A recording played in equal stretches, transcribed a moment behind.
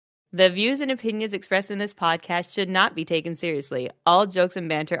The views and opinions expressed in this podcast should not be taken seriously. All jokes and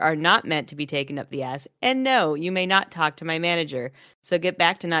banter are not meant to be taken up the ass. And no, you may not talk to my manager. So get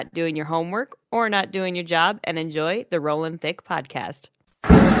back to not doing your homework or not doing your job and enjoy the Rollin' Thick podcast.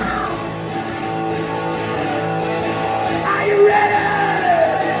 Are you ready?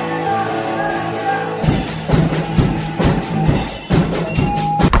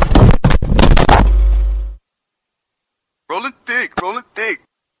 Rollin' thick.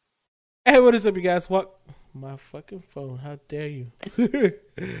 Hey, what is up, you guys? What? My fucking phone. How dare you? Hey,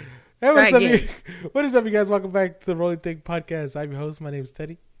 what's up, what is up, you guys? Welcome back to the Rolling Thick podcast. I'm your host. My name is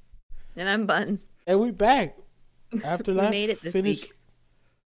Teddy. And I'm Buns. And we back. After we made it this finished week.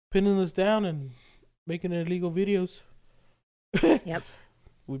 Pinning us down and making illegal videos. Yep.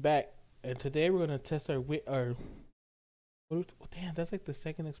 We back. And today we're going to test our wit. Oh, damn, that's like the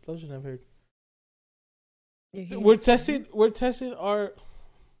second explosion I've heard. We're testing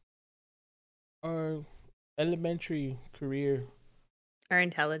our elementary career. Our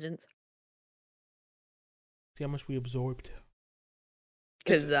intelligence. See how much we absorbed.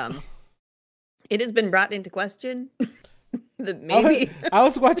 Because it has been brought into question that maybe I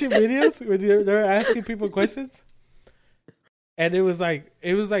was watching videos where they're asking people questions, and it was like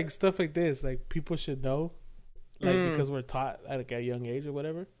stuff like this, like people should know, like because we're taught at like a young age or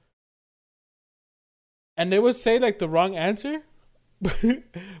whatever. And they would say like the wrong answer, but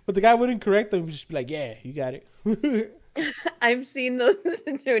the guy wouldn't correct them. He would just be like, "Yeah, you got it." I've seen those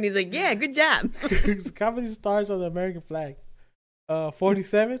too, and he's like, "Yeah, good job." Comedy stars on the American flag.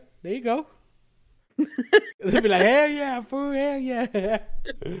 47. There you go. They'd be like, "Hell yeah, fool! Hell yeah!"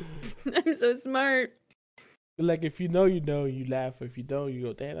 I'm so smart. Like if you know, you know. You laugh. If you don't, you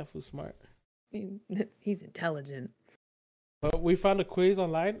go, "Damn, that fool's smart." He's intelligent. But we found a quiz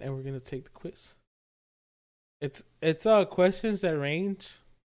online, and we're gonna take the quiz. It's questions that range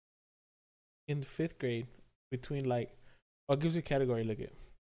in the 5th grade between like, I'll give you a category. Look at.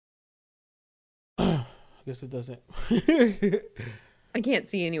 I guess it doesn't. I can't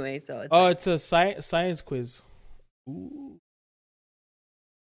see anyway, so it's it's a science quiz. Ooh.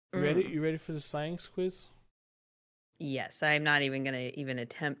 You ready? You ready for the science quiz? Yes, I'm not even gonna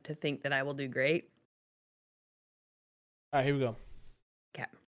attempt to think that I will do great. All right, here we go. Okay.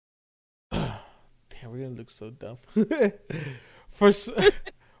 Damn, we're gonna look so dumb. For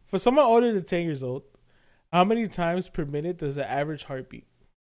someone older than 10 years old, how many times per minute does the average heart beat?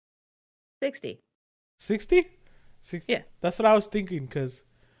 60. 60? 60? Yeah. That's what I was thinking, because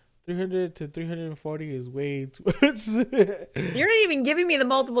 300 to 340 is way too much. You're not even giving me the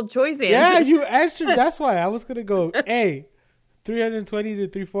multiple choice answers. Yeah, you answered. That's why I was gonna go A, 320 to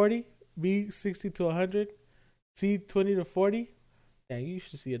 340, B, 60 to 100, C, 20 to 40. Yeah, you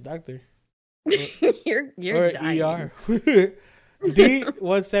should see a doctor. You're or dying. ER. D,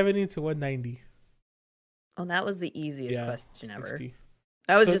 170 to 190. Oh, that was the easiest question 60. ever.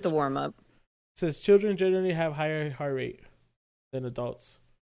 That was just a warm up. Says children generally have higher heart rate than adults.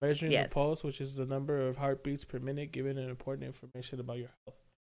 Measuring the pulse, which is the number of heartbeats per minute, given an important information about your health.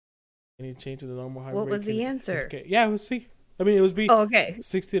 Any change in the normal heart rate? What was the answer? Yeah, it was C. I mean, it was B. Oh, okay.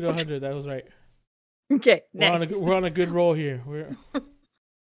 60 to 100. That was right. Okay, we're on a good roll here.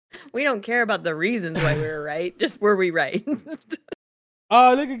 We don't care about the reasons why we were right. Just were we right?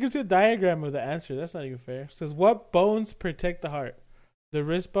 Oh, look, it gives you a diagram of the answer. That's not even fair. It says, what bones protect the heart? The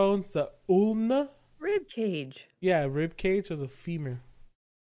wrist bones, the ulna? Rib cage. Yeah, rib cage or the femur.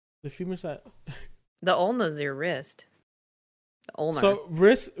 The femur's not. The ulna's your wrist. The ulnar. So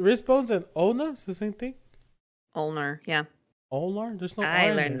wrist bones and ulna is the same thing? Ulnar, yeah. Ulnar? There's no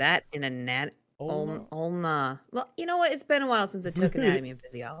I R learned in that in ulna. Well, you know what? It's been a while since I took anatomy and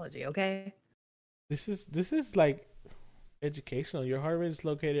physiology, okay? This is like educational. Your heart rate is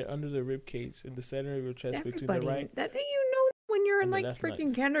located under the rib cage in the center of your chest between the right. That thing you know when you're in like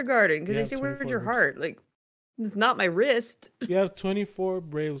freaking kindergarten because they say, "Where's your heart?" Like, it's not my wrist. You have 24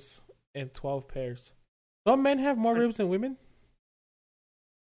 ribs and 12 pairs. Don't men have more ribs than women?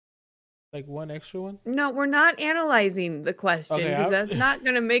 Like one extra one? No, we're not analyzing the question because that's not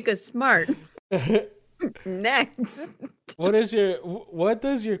going to make us smart. Next. What does your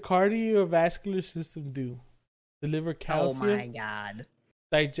cardiovascular system do? Deliver calcium? Oh my God.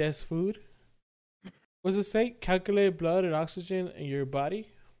 Digest food? What does it say? Calculate blood and oxygen in your body?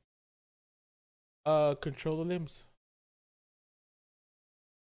 Control the limbs.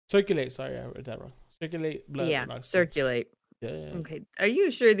 Circulate. Sorry, I read that wrong. Circulate blood and oxygen. Circulate. Yeah. Okay. Are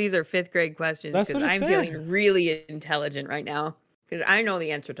you sure these are 5th grade questions? Because I'm feeling really intelligent right now. Because I know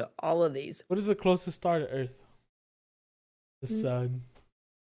the answer to all of these. What is the closest star to Earth? The sun.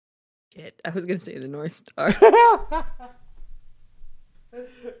 Shit. I was going to say the North Star.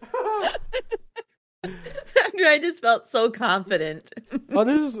 I just felt so confident. Oh,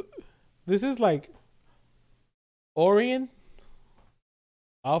 this is like Orion,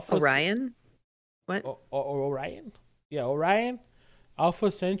 Alpha Orion? What? Orion? Yeah, Orion,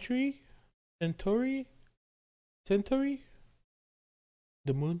 Alpha Centauri, Centauri,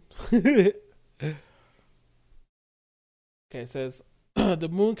 the moon. Okay, it says the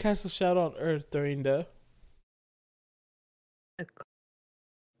moon casts a shadow on Earth during the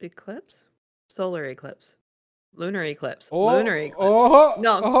Eclipse? Solar eclipse. Lunar eclipse. Oh, Lunar eclipse. oh,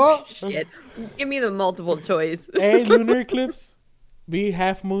 No, oh. shit. Give me the multiple choice. A, lunar eclipse, B,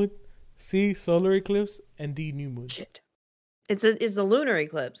 half moon, C, solar eclipse, and D, new moon. Shit. It's the lunar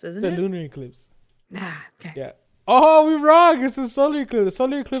eclipse, isn't The it? lunar eclipse. Ah, okay. Yeah. Oh, we're wrong. It's a solar eclipse. The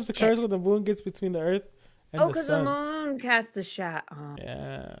solar eclipse occurs when the moon gets between the Earth and the because sun. the moon casts the shot. Oh.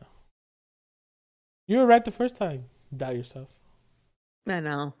 Yeah. You were right the first time. Doubt yourself. I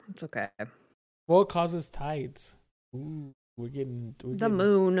know. It's okay. What causes tides? Ooh, we're getting The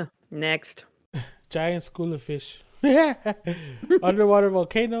moon. Next. giant school of fish. Underwater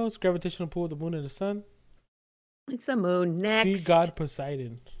volcanoes, gravitational pull of the moon and the sun. It's the moon. Next. Sea god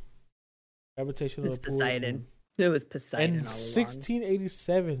Poseidon. Gravitational It's pull of the Poseidon. moon. It was Poseidon In all along.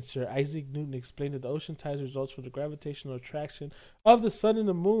 1687, Sir Isaac Newton explained that the ocean tides results from the gravitational attraction of the sun and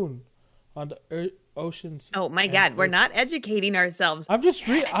the moon on the oceans. Oh my God, we're not educating ourselves. I'm just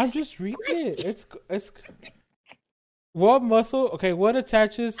reading it. It's what muscle? Okay, what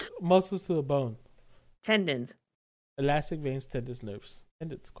attaches muscles to the bone? Tendons. Elastic veins, tendons, nerves.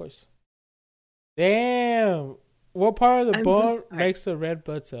 Tendons, of course. Damn. What part of the bone makes the red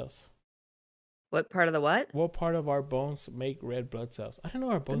blood cells? What part of the what? What part of our bones make red blood cells? I don't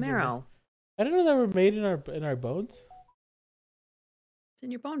know our bones. The marrow. I don't know that we're made in our bones. It's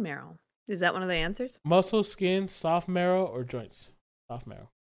in your bone marrow. Is that one of the answers? Muscle, skin, soft marrow, or joints? Soft marrow.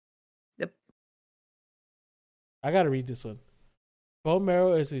 Yep. I gotta read this one. Bone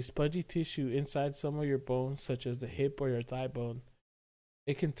marrow is a spongy tissue inside some of your bones, such as the hip or your thigh bone.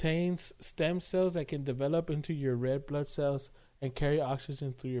 It contains stem cells that can develop into your red blood cells and carry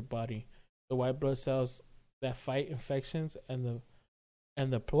oxygen through your body. The white blood cells that fight infections and the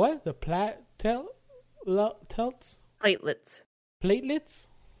what? The Platelets. Platelets?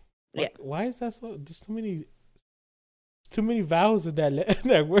 Yeah. Why is that so? There's too many vowels in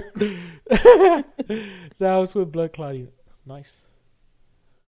that word. That was with blood clotting. Nice.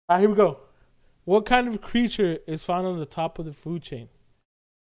 All right, here we go. What kind of creature is found on the top of the food chain?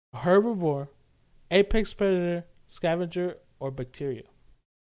 A herbivore, apex predator, scavenger, or bacteria?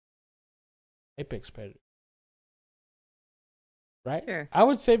 Apex predator. Right? Sure. I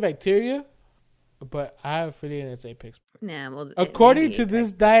would say bacteria, but I have a feeling it's apex. Nah, well, According to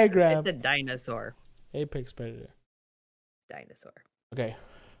this diagram, it's a dinosaur. apex predator. Dinosaur. Okay.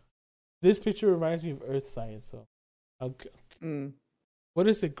 This picture reminds me of Earth science. So, okay. What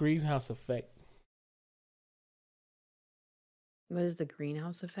is the greenhouse effect? What is the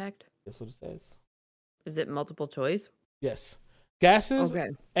greenhouse effect? That's what it says. Is it multiple choice? Yes. Gases. Okay.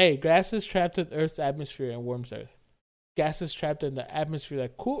 A. Gases trapped in Earth's atmosphere and warms Earth. Gases trapped in the atmosphere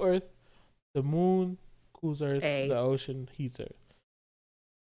that cool Earth. The moon cools Earth. The ocean heats Earth.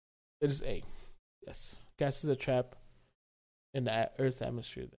 It is A. Yes. Gases are trapped in the Earth's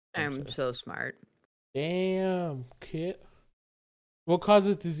atmosphere. I'm so smart. Damn, kid. What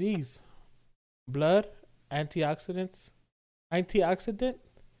causes disease? Blood, antioxidant,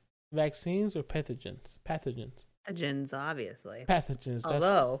 vaccines, or pathogens? Pathogens, obviously. Pathogens.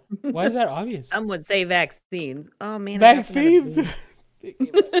 Although, why is that obvious? Some would say vaccines. Oh man, vaccines.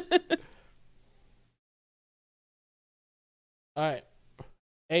 All right.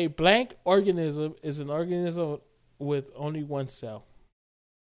 A blank organism is an organism with only one cell.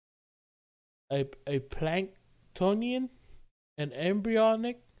 A planktonian, an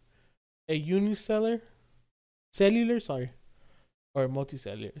embryonic, a cellular, or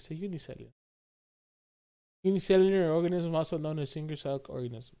multicellular. It's a unicellular. Unicellular organism, also known as single cell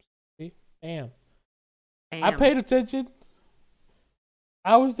organisms. See? Damn. I paid attention.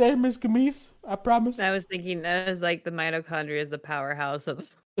 I was there, Miss Camise. I promise. I was thinking that was like the mitochondria is the powerhouse of.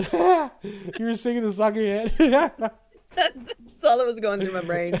 You were singing the song in your head. That's all that was going through my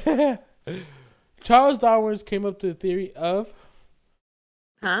brain. Charles Darwin came up to the theory of.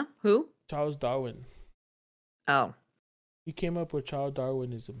 Huh? Who? Charles Darwin. Oh. He came up with Charles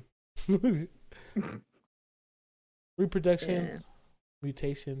Darwinism. Reproduction,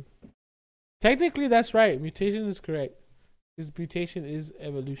 mutation. Technically, that's right. Mutation is correct. Because mutation is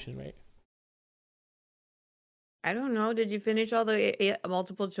evolution, right? I don't know. Did you finish all the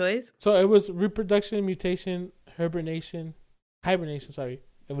multiple choice? So it was reproduction, mutation, hibernation,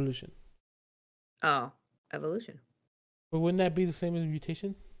 evolution. Oh. evolution. But wouldn't that be the same as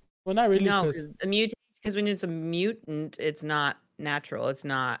mutation? Well, not really. No, because when it's a mutant, it's not natural. It's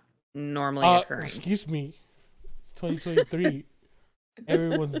not normally occurring. Excuse me. It's 2023.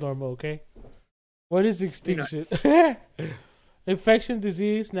 Everyone's normal, okay? What is extinction? Infection,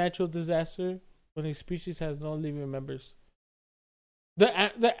 disease, natural disaster, when a species has no living members.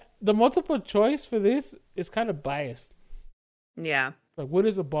 The multiple choice for this is kind of biased. Yeah. Like, what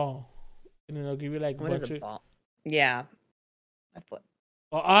is a ball? And then they'll give you like What is a ball? Yeah. Well,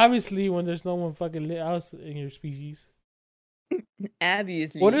 obviously, when there's no one fucking else in your species.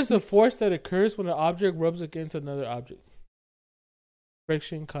 Obviously. What is the force that occurs when an object rubs against another object?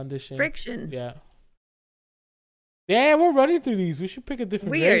 Friction, condition. Friction. Yeah. Yeah, we're running through these. We should pick a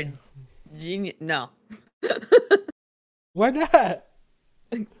different Weird. grade. Genius. No. Why not?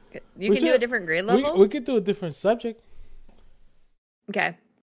 You can do a different grade level? We could do a different subject. Okay.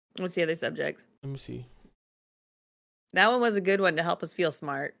 What's the other subjects? Let me see. That one was a good one to help us feel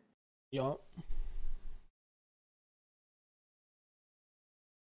smart. Yup.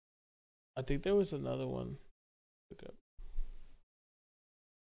 I think there was another one. It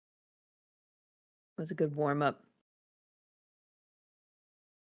was a good warm up.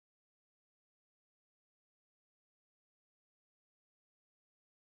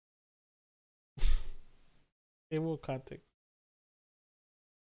 Table context.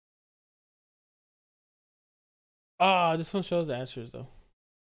 This one shows the answers though.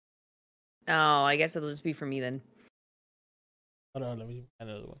 Oh, I guess it'll just be for me then. Hold on, let me find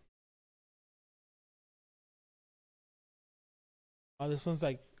another one. Oh, this one's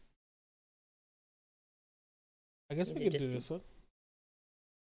like. I guess we could do this one.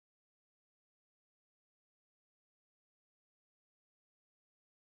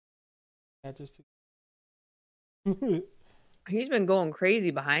 Yeah, just. He's been going crazy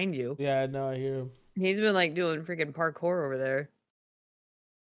behind you. Yeah, I know. I hear him. He's been like doing freaking parkour over there.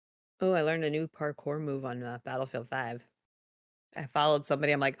 Oh, I learned a new parkour move on Battlefield 5. I followed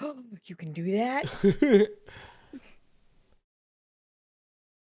somebody. I'm like, oh, you can do that?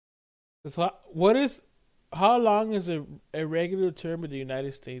 So how long is a regular term of the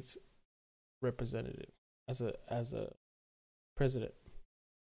United States representative as a president?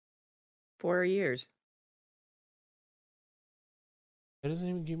 4 years. It doesn't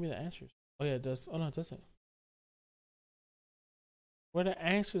even give me the answers. Oh yeah, it does. Oh no, it doesn't. Where are the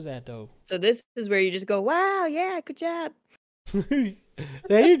answers at though? So this is where you just go, wow, yeah, good job.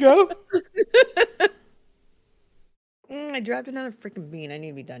 There you go. I dropped another freaking bean. I need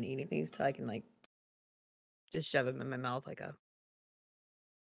to be done eating these till I can like just shove them in my mouth like a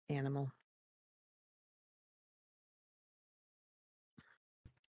animal.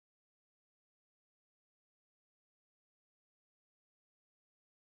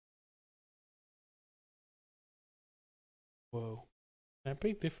 Whoa. Can I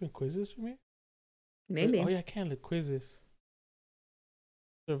pick different quizzes for me? Maybe. Oh yeah, I can. The quizzes.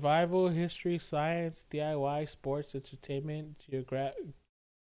 Survival, history, science, DIY, sports, entertainment,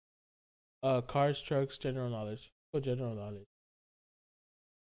 cars, trucks, general knowledge. Oh, general knowledge.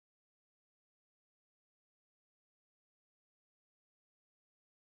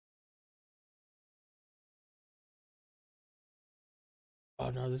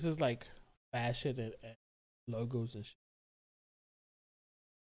 Oh no, this is like fashion and logos and shit.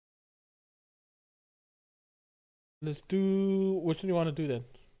 Let's do which one do you want to do then?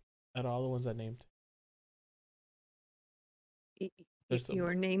 Out of all the ones I named. You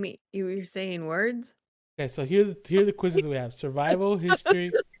were naming. You were saying words. Okay, so here are the quizzes we have: survival,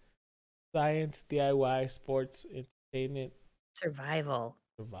 history, science, DIY, sports, entertainment. Survival.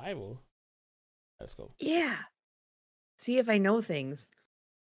 Survival. Let's go. Yeah. See if I know things.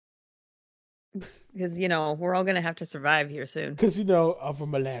 Because we're all gonna have to survive here soon. Because I'm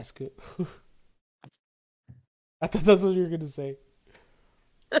from Alaska. I thought that's what you were gonna say.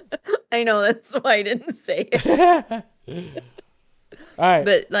 I know, that's why I didn't say it. All right,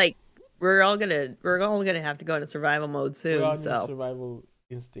 but like we're all gonna have to go into survival mode soon. We all need so survival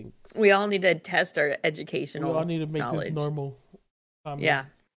instincts. We all need to test our educational. We all need to make knowledge. This normal. Yeah.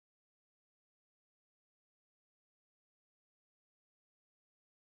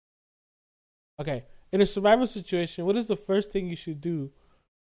 Okay, in a survival situation, what is the first thing you should do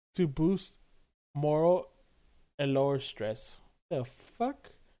to boost moral and lower stress? The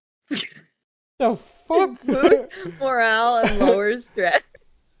fuck? The fuck? Boost morale and lower stress.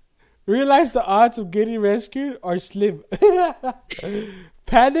 Realize the odds of getting rescued are slim.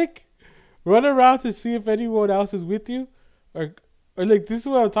 Panic. Run around to see if anyone else is with you, or like this is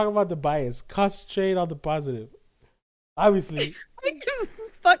what I'm talking about. The bias. Concentrate on the positive. Obviously. What the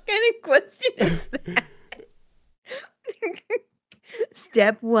fuck kind of question is that?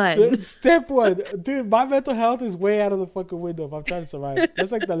 step one. Step one. Dude, my mental health is way out of the fucking window if I'm trying to survive.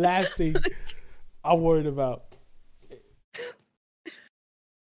 That's like the last thing I'm worried about.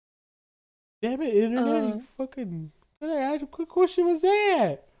 Damn it, internet. You fucking. What quick question was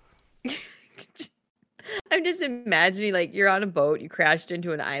that? I'm just imagining, like, you're on a boat, you crashed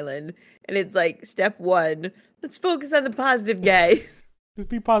into an island, and it's like, step one, let's focus on the positive, guys. Just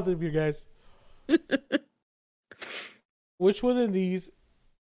be positive, you guys. Which one of these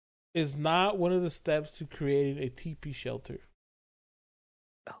is not one of the steps to creating a teepee shelter?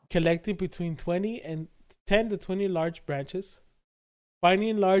 Collecting between 10 to 20 large branches,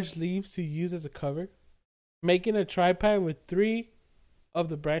 finding large leaves to use as a cover, making a tripod with 3 of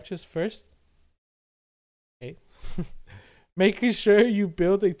the branches first, okay. Making sure you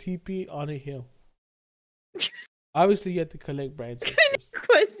build a teepee on a hill. Obviously, you have to collect branches. What kind of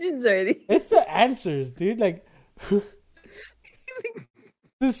questions are these? It's the answers, dude. Like,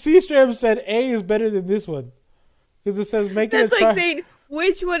 the C-Stram said A is better than this one because it says making That's like saying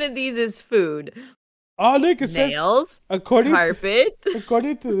which one of these is food. Oh, look, it says nails, carpet.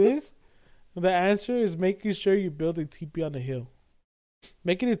 According to this, the answer is making sure you build a teepee on a hill.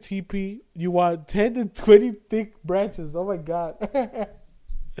 Making a teepee, you want 10 to 20 thick branches. Oh my god.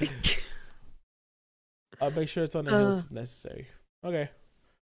 I'll make sure it's on the hill if necessary. Okay.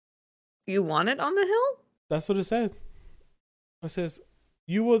 You want it on the hill? That's what it said. It says,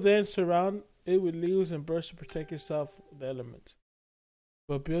 you will then surround it with leaves and brush to protect yourself from the elements.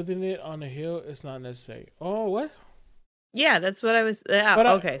 But building it on a hill is not necessary. Oh, what? Yeah, that's what I was...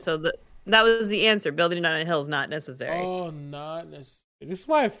 okay, so that was the answer. Building it on a hill is not necessary. Oh, not necessary. This is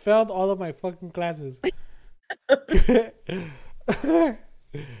why I failed all of my fucking classes.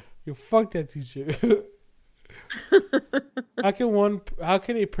 You fuck that teacher. How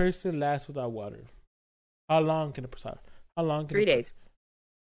can a person last without water? How long can a person? 3 days.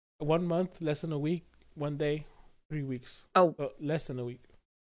 1 month, less than a week, 1 day, 3 weeks. Less than a week.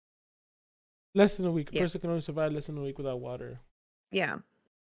 Less than a week. A person can only survive less than a week without water. Yeah.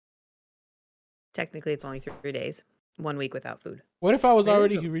 Technically, it's only 3 days. 1 week without food. What if I was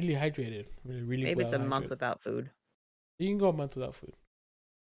already really hydrated? Really Maybe it's a month without food. You can go a month without food.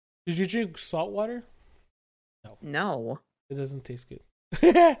 Did you drink salt water? No. It doesn't taste good.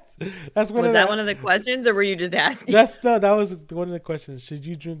 Was that one of the questions, or were you just asking? That was one of the questions. Should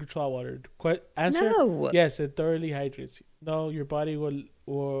you drink salt water? Answer: no. Yes, it thoroughly hydrates you. No, your body will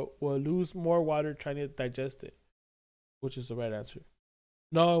lose more water trying to digest it, which is the right answer.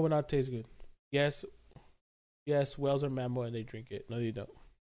 No, it will not taste good. Yes, whales are mammal and they drink it. No, you don't.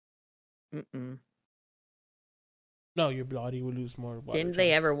 Mm-mm. No, your body will lose more water. Didn't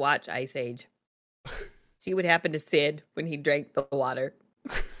they ever watch Ice Age? See what happened to Sid when he drank the water.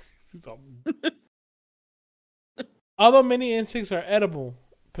 Although many insects are edible,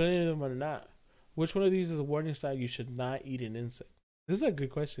 plenty of them are not. Which one of these is a warning sign you should not eat an insect? This is a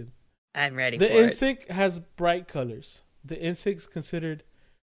good question. I'm ready for it. The insect has bright colors. The insect's considered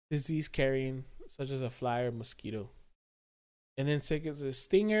disease carrying, such as a fly or mosquito. An insect is a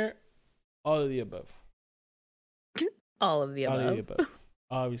stinger. All of the above. All of the above.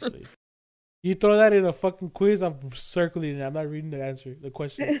 Obviously. You throw that in a fucking quiz, I'm circling it. I'm not reading the answer, the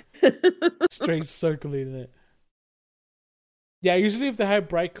question. Straight circling it. Yeah, usually if they have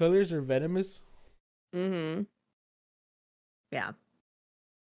bright colors, they're venomous. Mm-hmm. Yeah.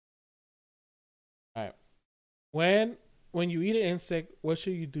 Alright. When you eat an insect, what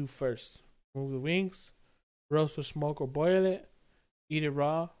should you do first? Remove the wings, roast or smoke or boil it, eat it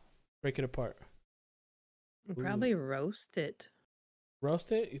raw, break it apart. Probably roast it.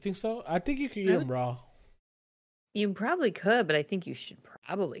 Roast it? You think so? I think you can eat them raw. You probably could, but I think you should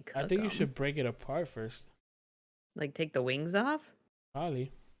probably cook I think you them. should break it apart first. Like take the wings off?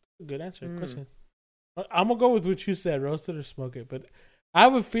 Probably. Good answer. Question. I'm going to go with what you said, roast it or smoke it. But I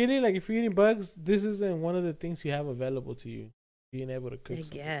have a feeling like if you're eating bugs, this isn't one of the things you have available to you. Being able to cook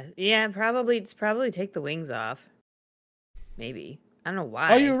something. Yeah, probably. It's probably take the wings off. Maybe. I don't know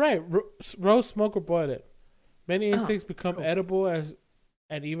why. Oh, you're right. Roast, smoke, or boil it. Many insects become edible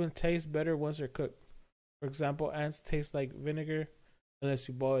and even taste better once they're cooked. For example, ants taste like vinegar unless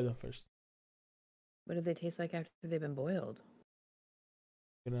you boil them first. What do they taste like after they've been boiled?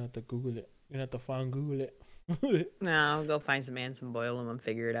 You're going to have to Google it. You're going to have to Google it. No, I'll go find some ants and boil them and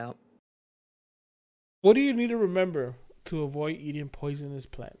figure it out. What do you need to remember to avoid eating poisonous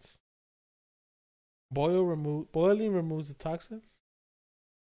plants? Boiling removes the toxins.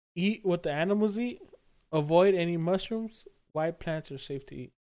 Eat what the animals eat. Avoid any mushrooms. Why plants are safe to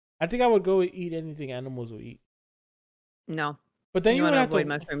eat? I think I would go with eat anything animals will eat. No. But then you want to avoid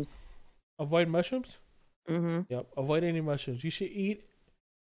mushrooms. Avoid mushrooms? Mm-hmm. Yep. Avoid any mushrooms. You should eat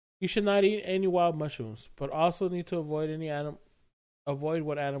You should not eat any wild mushrooms, but also need to avoid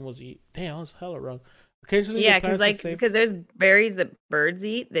what animals eat. Damn, I was hella wrong. Occasionally, Yeah, the because plants are safe. because there's berries that birds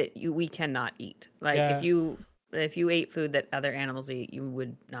eat that we cannot eat. Like Yeah. if you ate food that other animals eat, you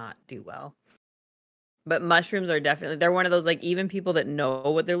would not do well. But mushrooms are definitely they're one of those like even people that know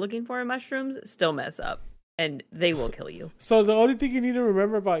what they're looking for in mushrooms still mess up and they will kill you. So the only thing you need to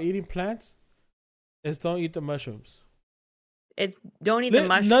remember about eating plants is don't eat the mushrooms. It's don't eat the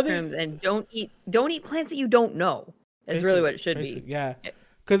mushrooms and don't eat plants that you don't know. That's really what it should be. Yeah.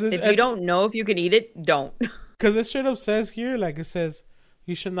 Because if you don't know if you can eat it, don't. Because it straight up says here, like it says,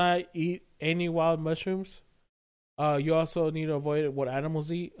 you should not eat any wild mushrooms. You also need to avoid what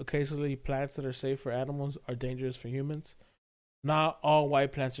animals eat. Occasionally, plants that are safe for animals are dangerous for humans. Not all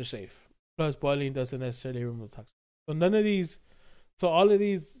white plants are safe. Plus, boiling doesn't necessarily remove toxins. So none of these. So all of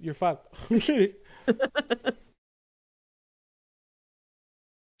these, you're fucked.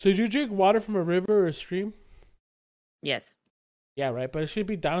 So did you drink water from a river or a stream? Yes. Yeah, right. But it should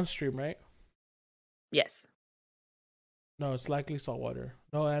be downstream, right? Yes. No, it's likely saltwater.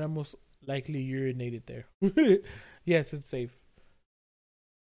 No animals likely urinated there. Yes, it's safe.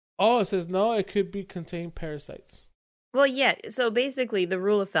 Oh, it says no, it could be contain parasites. Well, yeah. So basically, the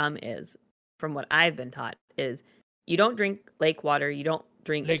rule of thumb is, from what I've been taught, is you don't drink lake water, you don't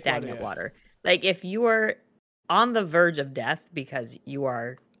drink stagnant water. Like if you are on the verge of death because you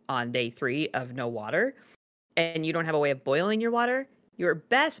are on day 3 of no water and you don't have a way of boiling your water, your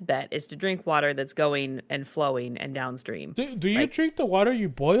best bet is to drink water that's going and flowing and downstream. Do you drink the water you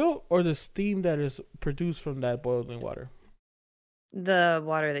boil or the steam that is produced from that boiling water? The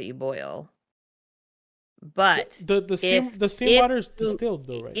water that you boil. But the steam water is distilled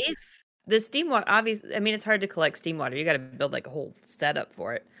though, right? If the steam water, obviously, I mean, it's hard to collect steam water. You got to build like a whole setup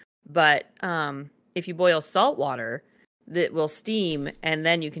for it. But if you boil salt water, that will steam, and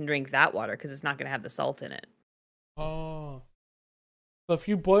then you can drink that water because it's not going to have the salt in it. Oh, so if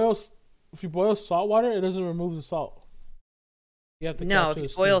you boil salt water, it doesn't remove the salt. You have to if you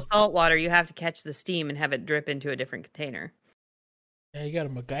boil salt water, you have to catch the steam and have it drip into a different container. Yeah, you got to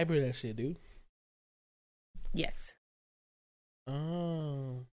MacGyver that shit, dude. Yes.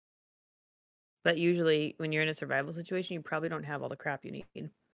 Oh. But usually, when you're in a survival situation, you probably don't have all the crap you need. If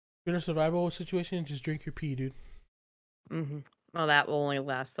you're in a survival situation, just drink your pee, dude. Mm-hmm. Well, that will only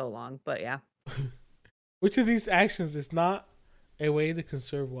last so long, but yeah. Which of these actions is not a way to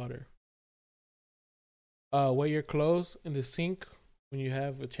conserve water? Wear your clothes in the sink when you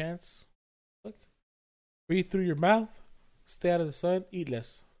have a chance. Look. Breathe through your mouth. Stay out of the sun. Eat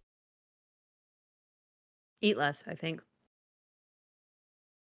less. Eat less, I think.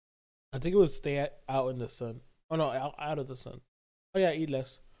 I think it would stay out in the sun. Oh, no, out of the sun. Oh, yeah, eat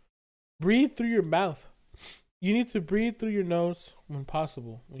less. Breathe through your mouth. You need to breathe through your nose when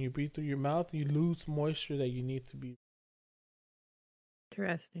possible. When you breathe through your mouth, you lose moisture that you need to be.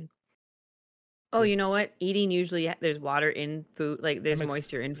 Interesting. Oh, you know what? Eating usually there's water in food, like there's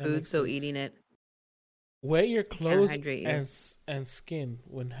moisture in food, so sense. Eating it. Wet your clothes and skin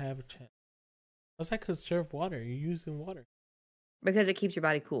when have a chance. How's that conserve water? You're using water. Because it keeps your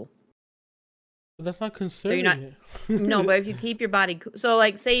body cool. But that's not conserving it. No, but if you keep your body cool. So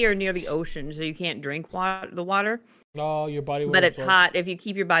like say you're near the ocean, so you can't drink the water. Oh, your body will. But it's hot. If you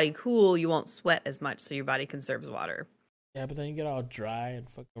keep your body cool, you won't sweat as much, so your body conserves water. Yeah, but then you get all dry and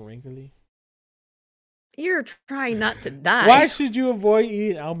fucking wrinkly. You're trying not to die. Why should you avoid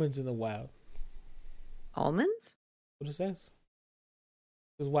eating almonds in the wild? Almonds? What it says.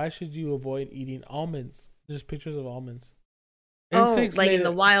 Because why should you avoid eating almonds? There's pictures of almonds. Insects in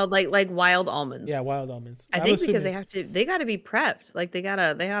the wild, like wild almonds. Yeah, wild almonds. I think because they got to be prepped. Like they got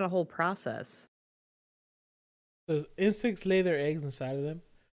a whole process. Says insects lay their eggs inside of them.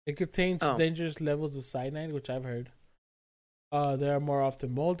 It contains dangerous levels of cyanide, which I've heard. They are more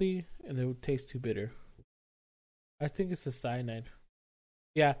often moldy and they would taste too bitter. I think it's the cyanide.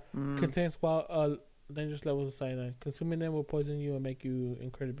 Yeah, contains dangerous levels of cyanide. Consuming them will poison you and make you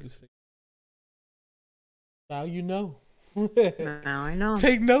incredibly sick. Now you know. Now I know.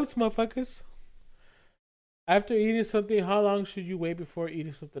 Take notes, motherfuckers. After eating something, how long should you wait before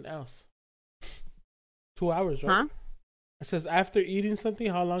eating something else? 2 hours, right? Huh? It says after eating something,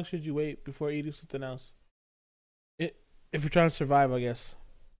 how long should you wait before eating something else? If you're trying to survive, I guess.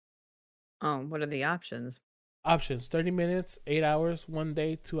 Oh, what are the options? Options: 30 minutes, 8 hours, 1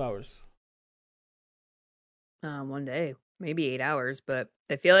 day, 2 hours. 1 day, maybe 8 hours. But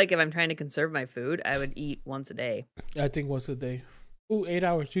I feel like if I'm trying to conserve my food, I would eat once a day. I think once a day. Ooh, 8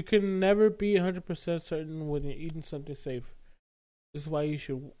 hours. You can never be 100% certain when you're eating something safe. This is why you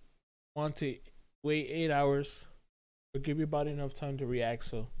should want to wait 8 hours or give your body enough time to react.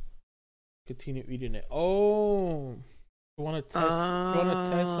 So continue eating it. Oh, you want to test? You want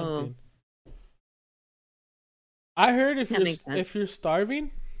to test something? I heard if you're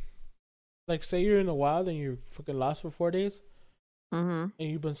starving, like say you're in the wild and you're fucking lost for 4 days, and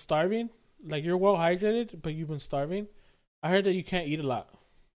you've been starving, like you're well hydrated, but you've been starving. I heard that you can't eat a lot.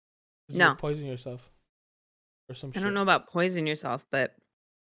 No, you'll poison yourself or some shit. I don't know about poisoning yourself, but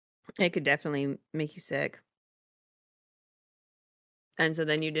it could definitely make you sick. And so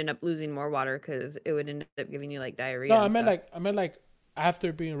then you'd end up losing more water because it would end up giving you like diarrhea. No, I meant like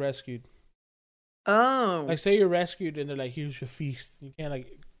after being rescued. Oh, like say you're rescued and they're like, here's your feast. You can't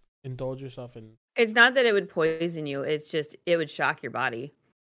like indulge yourself in. It's not that it would poison you. It's just it would shock your body.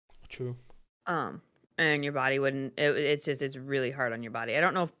 True. And your body wouldn't. It's really hard on your body. I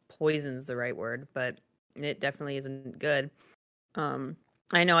don't know if poison's the right word, but it definitely isn't good.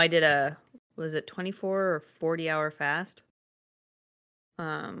 I know I did was it 24 or 40-hour fast?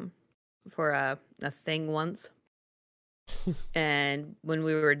 For a thing once. And when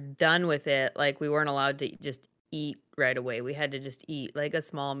we were done with it, like we weren't allowed to just eat right away. We had to just eat like a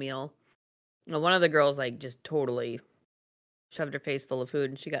small meal. One of the girls like just totally shoved her face full of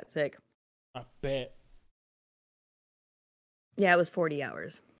food and she got sick. I bet. Yeah, it was 40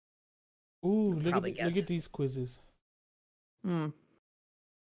 hours. Ooh, look at these quizzes.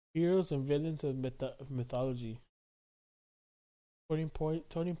 Heroes and villains of mythology. Turning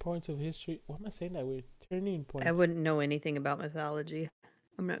points of history. Why am I saying that weird? Turning points. I wouldn't know anything about mythology.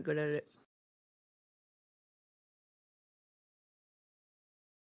 I'm not good at it.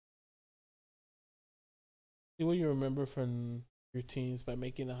 See what you remember from your teens by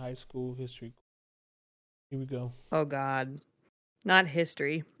making a high school history. Here we go. Oh, God. Not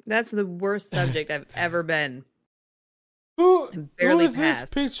history. That's the worst subject I've ever been. Who is this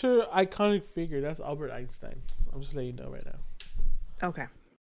picture iconic figure? That's Albert Einstein. I'm just letting you know right now. Okay.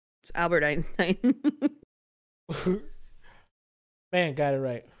 It's Albert Einstein. Man, got it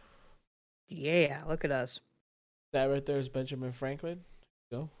right. Yeah, look at us. That right there is Benjamin Franklin.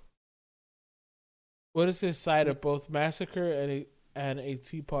 Go. What is his site of both massacre and a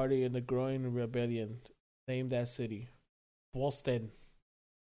tea party in the growing rebellion? Name that city. Boston.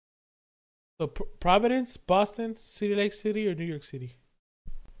 So Providence, Boston, City Lake City, or New York City?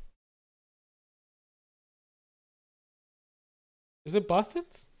 Is it Boston?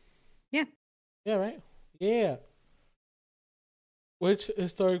 Yeah. Yeah, right? Yeah. Which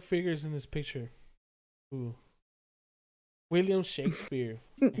historic figures in this picture? Ooh. William Shakespeare.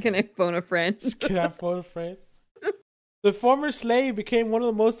 Can I phone a friend? Can I phone a friend? The former slave became one of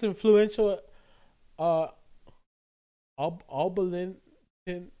the most influential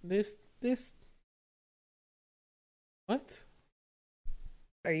abolitionists. What?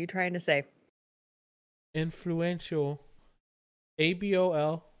 Are you trying to say? Influential.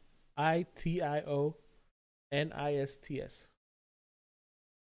 ABOLITIONISTS.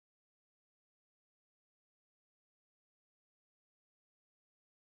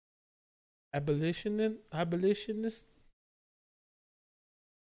 Abolitionist.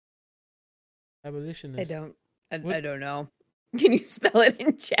 I don't know. Can you spell it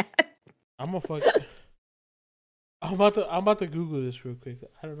in chat? I'm about to Google this real quick.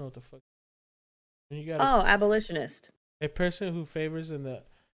 I don't know what the fuck. Abolitionist. A person who favors in the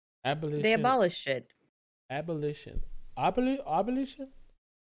abolition. They abolish shit. Abolition. Abolition?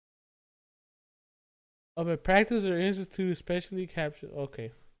 Of a practice or institute especially captured.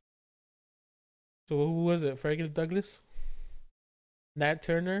 Okay. So who was it? Frederick Douglass? Nat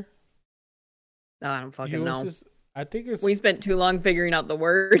Turner? No, I don't fucking know. I think it's. We spent too long figuring out the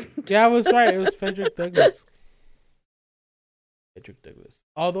word. Yeah, I was right. It was Frederick Douglass. Frederick Douglass.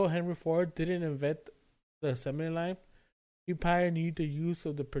 Although Henry Ford didn't invent the assembly line, he pioneered the use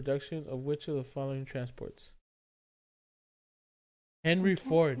of the production of which of the following transports? Henry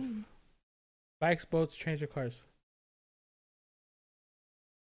Ford. Bikes, boats, trains, or cars?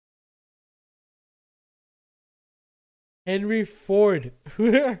 Henry Ford.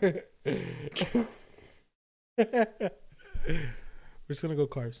 We're just gonna go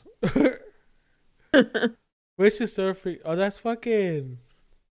cars. Which is surfing? Oh, that's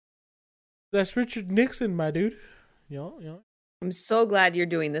Richard Nixon, my dude. Yo. I'm so glad you're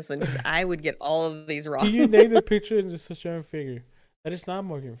doing this one because I would get all of these wrong. Can you name the picture in the certain figure? That is not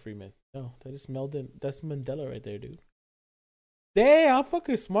Morgan Freeman. No, that is Meldon. That's Mandela right there, dude. Damn, I'm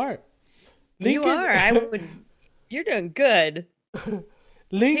fucking smart. Lincoln, you are. You're doing good.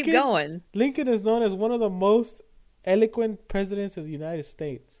 Keep going. Lincoln is known as one of the most eloquent presidents of the United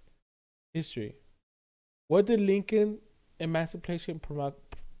States history. What did Lincoln Emancipation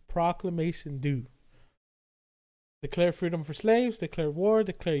Proclamation do? Declare freedom for slaves, declare war,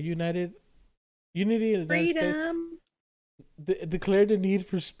 declare united Unity in the United States Freedom. declared the need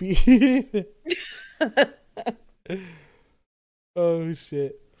for speed. Oh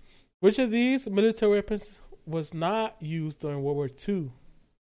shit! Which of these military weapons was not used during World War II?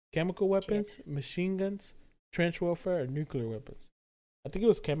 Chemical weapons, machine guns, trench warfare, or nuclear weapons? I think it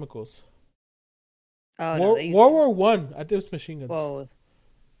was chemicals. Oh, no, they used World War One. I think it was machine guns. Whoa.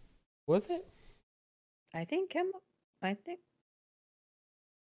 Was it? I think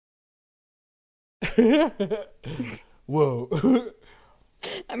Whoa.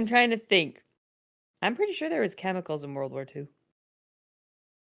 I'm trying to think. I'm pretty sure there was chemicals in World War II.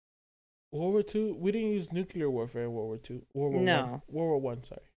 World War Two. We didn't use nuclear warfare in World War Two. World War No. One. World War One.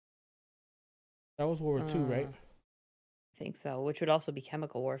 Sorry. That was World War Two, right? I think so, which would also be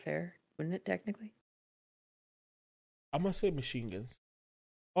chemical warfare, wouldn't it, technically? I'm gonna say machine guns.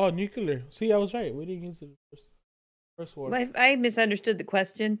 Oh, nuclear. See, I was right. We didn't use it in the first war. I misunderstood the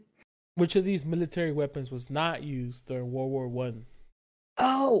question. Which of these military weapons was not used during World War One?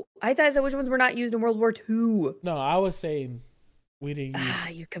 Oh, I thought I said which ones were not used in World War II. No, I was saying we didn't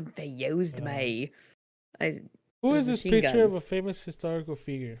use. You confused me. Who is this machine picture of guns. a famous historical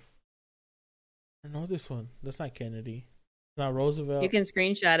figure? I know this one. That's not Kennedy. It's not Roosevelt. You can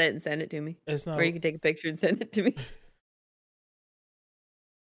screenshot it and send it to me. It's not. Or you can take a picture and send it to me.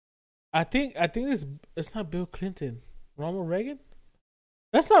 I think it's not Bill Clinton. Ronald Reagan?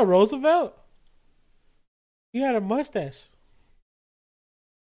 That's not Roosevelt. He had a mustache.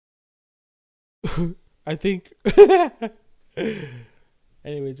 I think.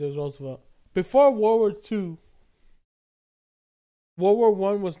 Anyways, it was Roosevelt. Before World War II, World War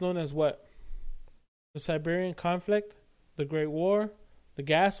One was known as what? The Siberian Conflict, the Great War, the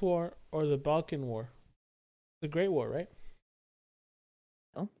Gas War, or the Balkan War? The Great War, right?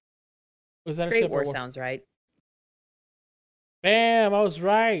 Oh. Was that a Great separate War war? sounds right. Bam, I was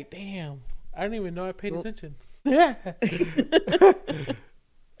right. Damn. I didn't even know I paid attention.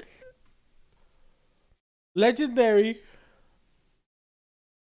 Legendary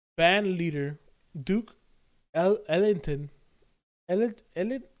band leader Duke Ellington. I'm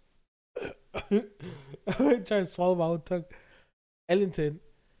trying to swallow my own tongue. Ellington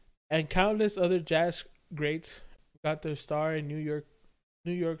and countless other jazz greats got their start in New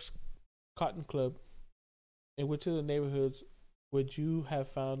York's Cotton Club. In which of the neighborhoods would you have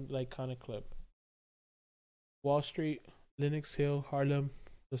found the iconic club? Wall Street, Lenox Hill, Harlem,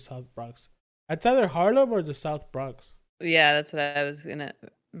 the South Bronx. It's either Harlem or the South Bronx. Yeah, that's what I was gonna.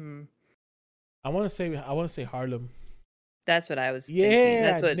 I want to say Harlem. That's what I was. Yeah, thinking.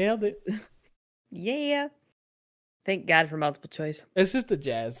 That's what. nailed it. Yeah. Thank God for multiple choice. It's just the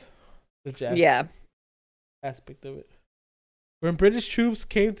jazz Yeah. aspect of it. When British troops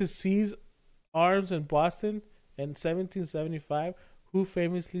came to seize arms in Boston in 1775, who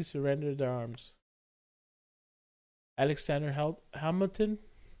famously surrendered their arms? Alexander Hamilton,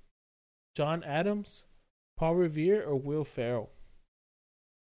 John Adams, Paul Revere, or Will Ferrell?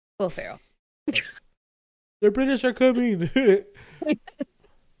 Will Ferrell. The British are coming.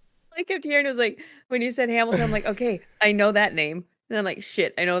 I kept hearing it was like when you said Hamilton, I'm like, okay, I know that name. And I'm like,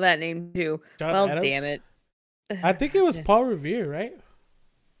 shit, I know that name too. John Adams? Damn it. I think it was Paul Revere, right?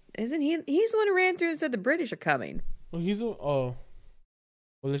 Isn't he? He's the one who ran through and said the British are coming. Well,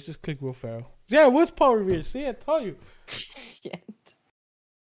 well, let's just click Will Ferrell. Yeah, it was Paul Revere. See, I told you. Shit.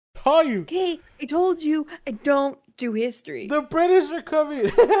 Told you. Okay, I told you I don't do history. The British are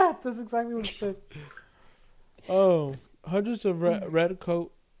coming. That's exactly what it says. Oh, hundreds of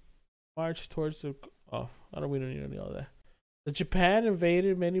redcoat marched towards the. Oh, we don't need any of that. The Japan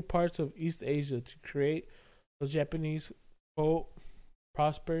invaded many parts of East Asia to create the Japanese quote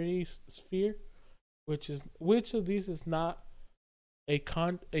prosperity sphere, which of these is not a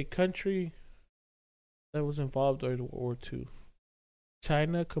country that was involved during World War II?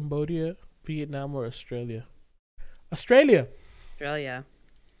 China, Cambodia, Vietnam, or Australia? Australia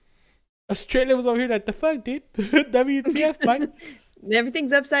was over here like, the fuck, dude? WTF, Mike?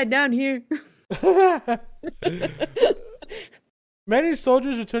 Everything's upside down here. Many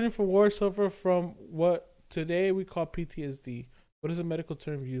soldiers returning from war suffer from what today we call PTSD. What is a medical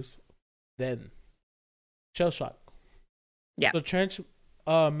term used then? Shell shock. Yeah. So trench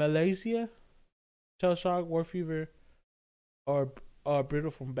Malaysia, shell shock, war fever, or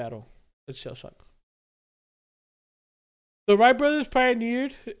brittle from battle. It's shell shock. The Wright brothers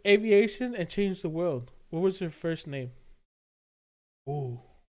pioneered aviation and changed the world. What was their first name? Ooh.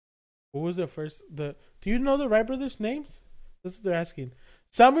 What was their first? Do you know the Wright brothers' names? That's what they're asking.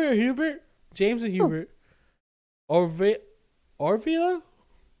 Samuel Hubert, James and Hubert, Orville,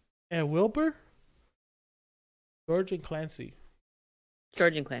 and Wilbur, George and Clancy.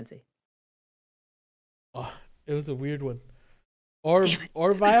 George and Clancy. Oh, it was a weird one. Or Damn it.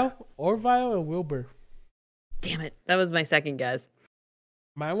 Orville and Wilbur. Damn it. That was my second guess.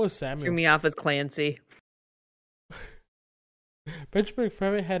 Mine was Threw Samuel. me off with Clancy. Benjamin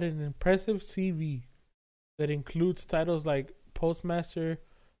McFerrin had an impressive CV that includes titles like postmaster,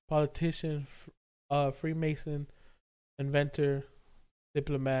 politician, Freemason, inventor,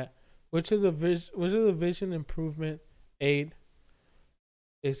 diplomat. Which of the vision improvement aid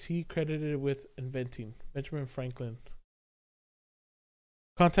is he credited with inventing? Benjamin Franklin.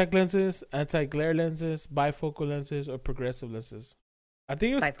 Contact lenses, anti-glare lenses, bifocal lenses, or progressive lenses? I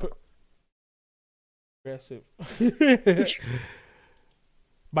think it was progressive.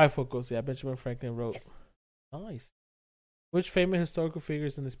 Bifocals, yeah, Benjamin Franklin wrote. Yes. Nice. Which famous historical figure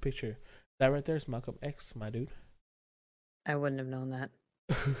is in this picture? That right there is Malcolm X, my dude. I wouldn't have known that.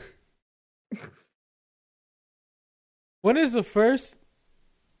 When is the first?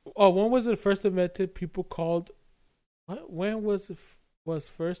 Oh, when was it first invented? People called. What? When was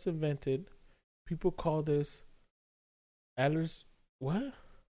first invented? People call this. Adler's what?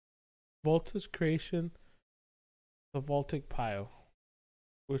 Volta's creation. The voltaic pile,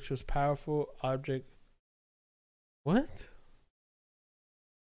 which was powerful object. What?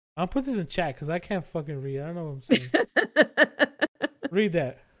 I'll put this in chat because I can't fucking read. I don't know what I'm saying. Read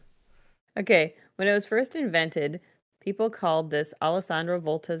that. Okay. When it was first invented, people called this Alessandro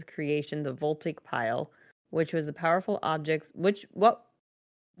Volta's creation the voltaic pile, which was the powerful object. What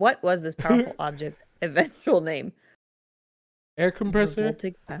was this powerful object's eventual name? Air compressor. The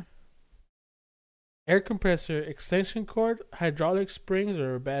voltaic pile. Air compressor, extension cord, hydraulic springs,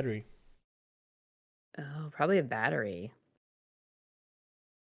 or a battery? Oh, probably a battery.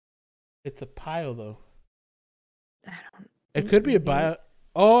 It's a pile, though. I don't. It could be a bio.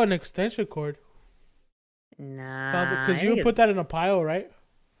 Oh, an extension cord. Nah. Sounds like because you would put that in a pile, right?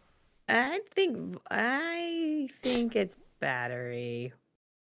 I think it's battery.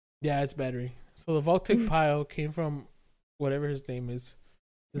 Yeah, it's battery. So the voltaic pile came from whatever his name is.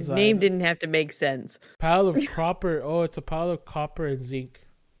 His name didn't have to make sense. Pile of copper. Oh, it's a pile of copper and zinc.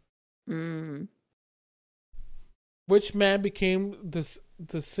 Mm. Which man became the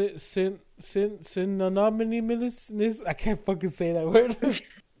synonymous? I can't fucking say that word.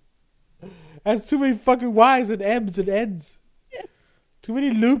 That's too many fucking Y's and M's and N's. Yeah. Too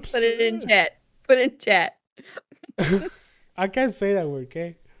many loops. Put it in chat. Put it in chat. I can't say that word,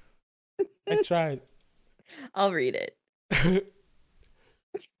 okay? I tried. I'll read it.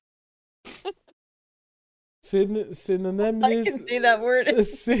 Synonymous. I can say that word.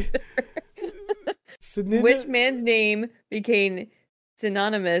 Which man's name became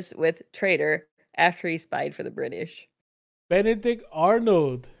synonymous with traitor after he spied for the British? Benedict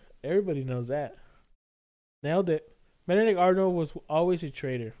Arnold. Everybody knows that. Nailed it. Benedict Arnold was always a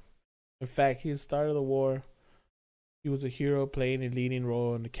traitor. In fact, he started the war. He was a hero playing a leading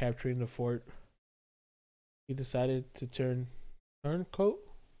role in capturing the fort. He decided to turncoat,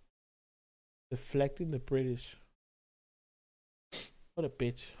 deflecting the British. What a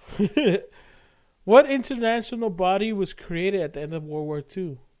bitch. What international body was created at the end of World War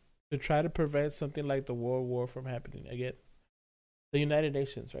II to try to prevent something like the World War from happening again? The United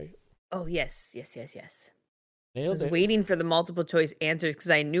Nations, right? Oh, yes. I Nailed was it. waiting for the multiple choice answers because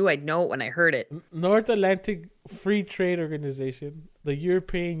I knew I'd know it when I heard it. North Atlantic Free Trade Organization, the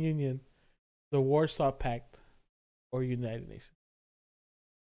European Union, the Warsaw Pact, or United Nations.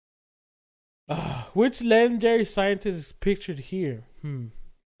 Which legendary scientist is pictured here?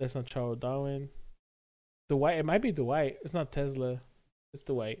 That's not Charles Darwin. Dwight. It might be Dwight. It's not Tesla. It's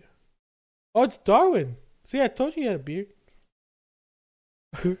Dwight. Oh, it's Darwin. See, I told you he had a beard.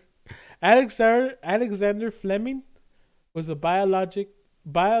 Alexander Fleming was a biologist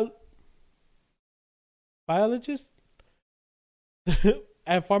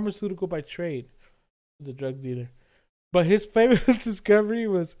and pharmaceutical by trade. He was a drug dealer. But his famous discovery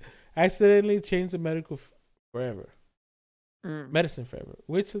was accidentally changed the medicine forever.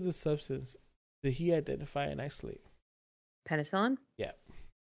 Which of the substance did he identify and isolate? Penicillin? Yeah.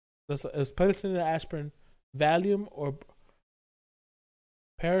 It was penicillin and aspirin, Valium, or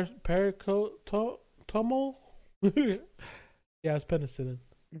paracetamol? Yeah, it's penicillin.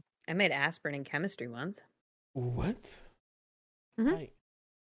 I made aspirin in chemistry once. What? Mm-hmm. Right.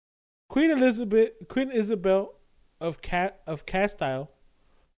 Queen Isabel of Castile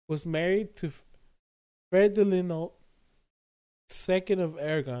was married to Ferdinand II of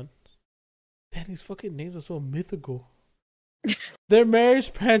Aragon. Man, these fucking names are so mythical. Their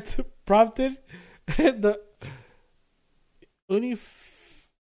marriage prompted the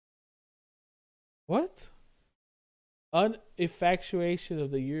uneffectuation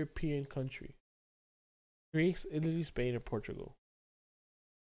of the European country. Greece, Italy, Spain, or Portugal.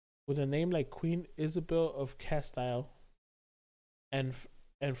 With a name like Queen Isabel of Castile and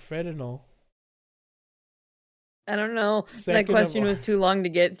Ferdinand. I don't know. That Second question of was too long to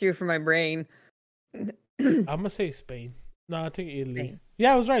get through for my brain. I'm gonna say Spain. No, I think Italy. Spain.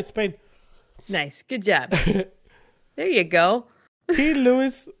 Yeah, I was right. Spain. Nice. Good job. There you go. King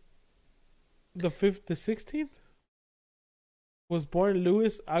Louis the 16th was born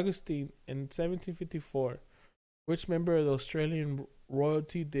Louis Augustine in 1754. Which member of the Australian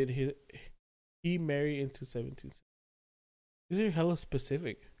royalty did he marry into 17th? These are hella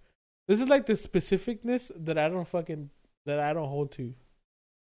specific. This is like the specificness that I don't hold to.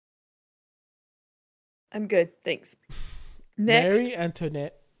 I'm good. Thanks. Next. Mary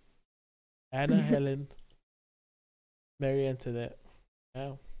Antoinette, Anna Helen, Mary Antoinette.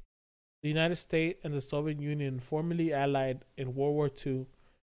 Wow. The United States and the Soviet Union, formerly allied in World War II,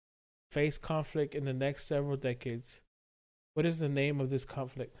 faced conflict in the next several decades. What is the name of this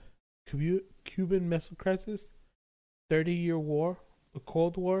conflict? Cuban Missile Crisis, 30-Year War, the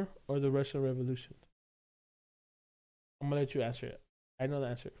Cold War, or the Russian Revolution? I'm going to let you answer it. I know the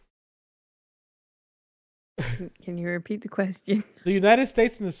answer. Can you repeat the question? The United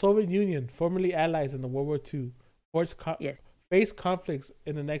States and the Soviet Union, formerly allies in the World War II, face conflicts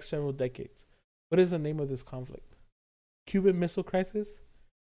in the next several decades. What is the name of this conflict? Cuban Missile Crisis,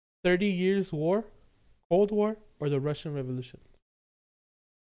 30 Years War, Cold War, or the Russian Revolution?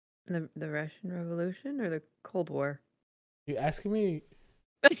 The Russian Revolution or the Cold War? You asking me?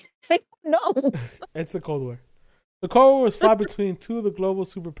 No. It's the Cold War. The Cold War was fought between two of the global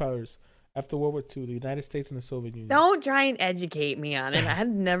superpowers after World War II, the United States and the Soviet Union. Don't try and educate me on it.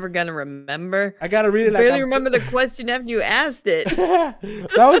 I'm never gonna remember. I gotta read it. I barely remember the question after you asked it.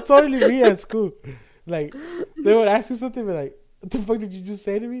 That was totally me at school. Like they would ask you something, but like, "What the fuck did you just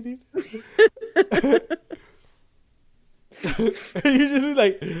say to me, dude?" You just be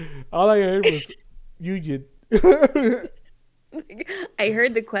like, all I heard was Union. I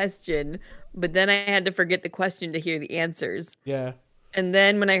heard the question, but then I had to forget the question to hear the answers. Yeah. And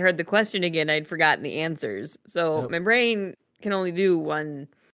then when I heard the question again, I'd forgotten the answers. So my brain can only do one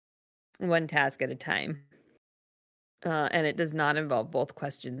task at a time. And it does not involve both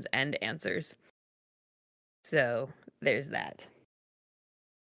questions and answers. So there's that.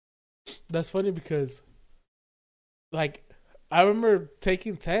 That's funny because, like, I remember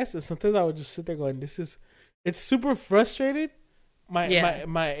taking tests and sometimes I would just sit there going, it's super frustrated. My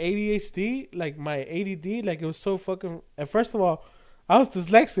ADHD, like my ADD, like it was so fucking, and first of all, I was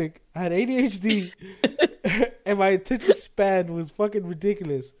dyslexic. I had ADHD, and my attention span was fucking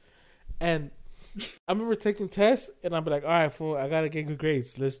ridiculous. And I remember taking tests, and I'd be like, "All right, fool, I gotta get good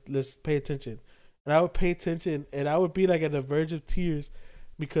grades. Let's pay attention." And I would pay attention, and I would be like at the verge of tears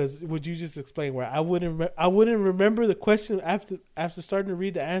because would you just explain where I wouldn't remember the question after starting to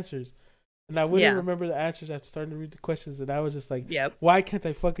read the answers, and I wouldn't remember the answers after starting to read the questions, and I was just like, "Why can't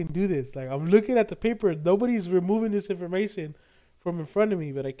I fucking do this? Like I'm looking at the paper, and nobody's removing this information from in front of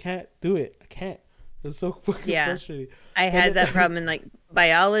me, but I can't do it. I can't." It's so fucking frustrating. I had that problem in like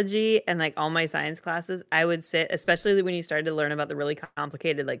biology and like all my science classes. I would sit, especially when you started to learn about the really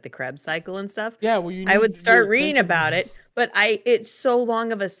complicated, like the Krebs cycle and stuff. Yeah, well, I would start reading about it, but it's so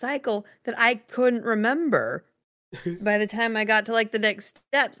long of a cycle that I couldn't remember. By the time I got to like the next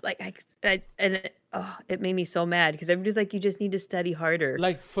steps, like it made me so mad because everybody's like, you just need to study harder.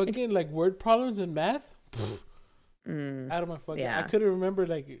 Like fucking like word problems in math. Out of my fucking, I couldn't remember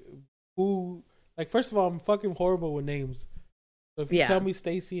like who. Like, first of all, I'm fucking horrible with names. So if you tell me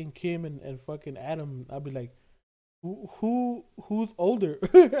Stacy and Kim and fucking Adam, I'll be like, who's older?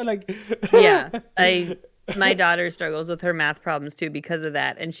 Like, my daughter struggles with her math problems too because of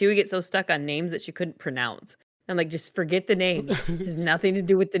that, and she would get so stuck on names that she couldn't pronounce. I'm like, just forget the name. It has nothing to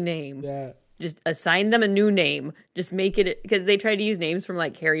do with the name. Yeah. Just assign them a new name. Just make it, because they tried to use names from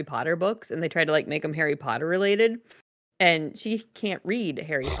like Harry Potter books, and they tried to like make them Harry Potter related. And she can't read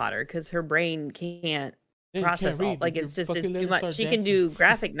Harry Potter because her brain can't process all. Like it's too much. She can do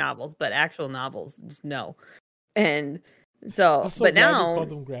graphic novels, but actual novels, just no. And so, but now, you call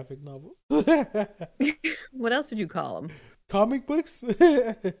them graphic novels. What else would you call them? Comic books?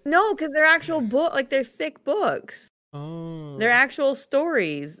 No, because they're actual book. Like they're thick books. Oh. They're actual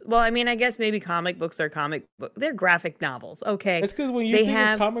stories. Well, I mean, I guess maybe comic books are comic book. They're graphic novels. Okay, it's because when you think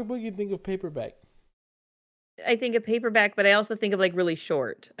of comic book, you think of paperback. I think of paperback, but I also think of like really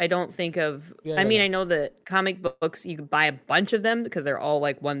short. I don't think of, I mean, I know that comic books, you can buy a bunch of them because they're all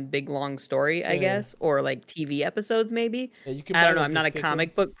like one big long story, I guess, or like TV episodes maybe. Yeah, I don't know. I'm not a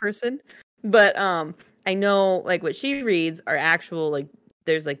comic book person, but I know like what she reads are actual like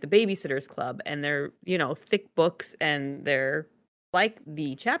there's like the babysitters club, and they're, thick books, and they're like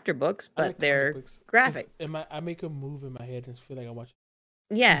the chapter books, I but like comic they're books. graphic. I make a move in my head and feel like I watch.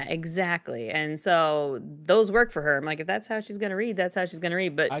 Yeah, exactly. And so those work for her. I'm like, if that's how she's gonna read, that's how she's gonna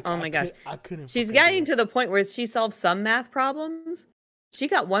read. But oh my gosh, I couldn't. she's fucking do getting it. to the point where she solved some math problems. She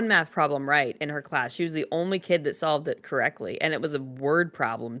got one math problem right in her class. She was the only kid that solved it correctly, and it was a word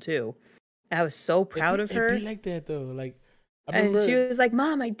problem too. I was so proud of her. It be like that though. Like I And remember, she was like,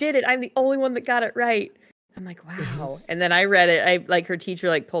 "Mom, I did it. I'm the only one that got it right." I'm like, "Wow." And then I read it. I like her teacher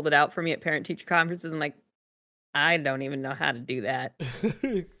like pulled it out for me at parent teacher conferences. I'm like, I don't even know how to do that.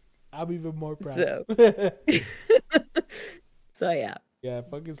 I'm even more proud. So, so yeah. Yeah,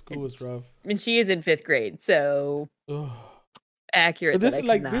 fucking school is rough. And she is in 5th grade, so accurate. But this that is I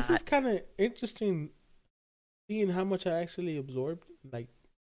like cannot. this is kind of interesting, seeing how much I actually absorbed. Like,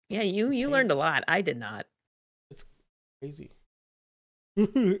 yeah, you learned a lot. I did not. It's crazy.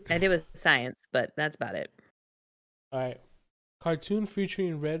 I did with science, but that's about it. All right, cartoon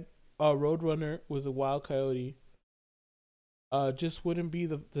featuring Roadrunner with a wild coyote. Just wouldn't be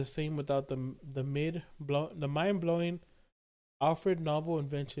the same without the mind blowing Alfred novel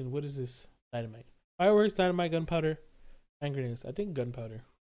invention. What is this? Dynamite, fireworks, dynamite, gunpowder, hand grenades. I think gunpowder.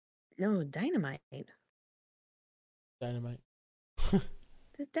 No, dynamite. Dynamite.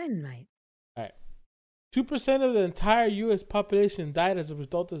 That's dynamite. All right. 2% of the entire U.S. population died as a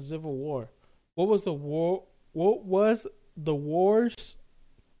result of the Civil War. What was the war's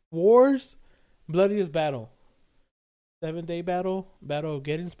bloodiest battle? 7-Day Battle, Battle of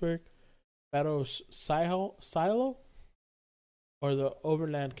Gettysburg, Battle of Silo, or the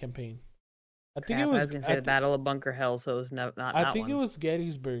Overland Campaign? I think it was. I was gonna say the Battle of Bunker Hill, so it was not. I think it was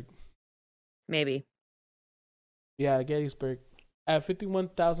Gettysburg. Maybe. Yeah, Gettysburg. At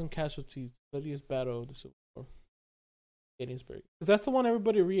 51,000 casualties, bloodiest battle of the Civil War. Gettysburg, because that's the one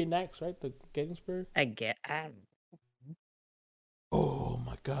everybody reenacts, right? The Gettysburg. Oh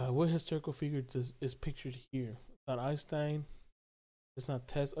my God! What historical figure is pictured here? It's not Einstein. It's not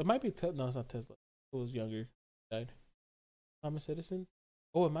Tesla. It might be Tesla. No, it's not Tesla. It was younger. Died. Thomas Edison.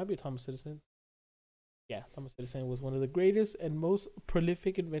 Oh, it might be Thomas Edison. Yeah, Thomas Edison was one of the greatest and most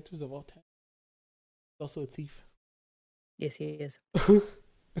prolific inventors of all time. He's also a thief. Yes, he is.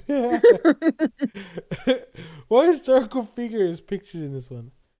 What historical figure is pictured in this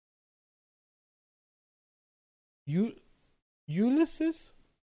one? Ulysses?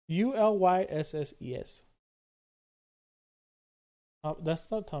 Ulysses. That's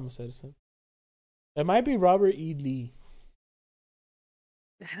not Thomas Edison. It might be Robert E. Lee.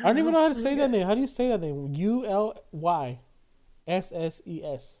 I don't even know how to say that name. How do you say that name? Ulysses.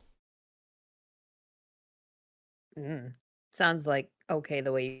 Sounds like okay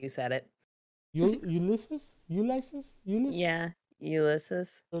the way you said it. Ulysses? Yeah,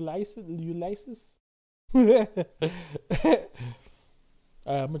 Ulysses. Ulysses? Alright,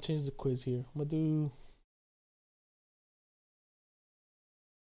 I'm gonna change the quiz here. I'm gonna do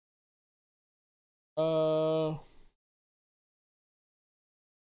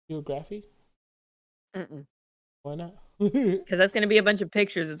geography. Why not? Because that's gonna be a bunch of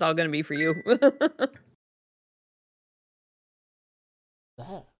pictures. It's all gonna be for you.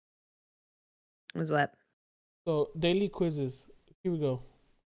 That was what? So daily quizzes. Here we go.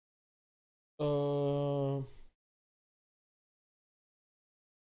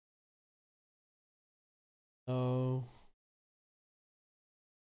 No.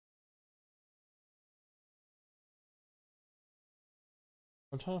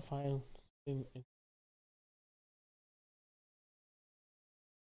 I'm trying to find something.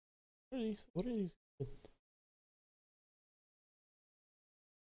 What are these?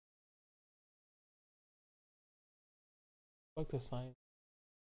 Fuck the science.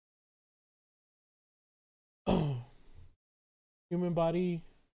 Human body.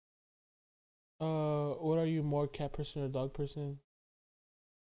 What are you, more cat person or dog person?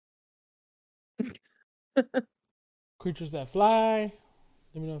 Creatures that fly.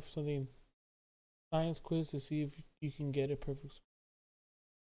 Let me know if something. Science quiz to see if you can get it perfect.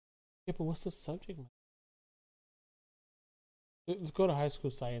 Yeah, but what's the subject? Let's go to high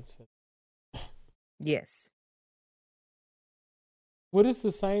school science. Yes. What is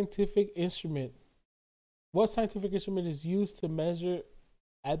the scientific instrument? What scientific instrument is used to measure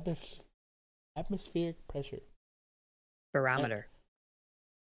atmospheric pressure? Barometer.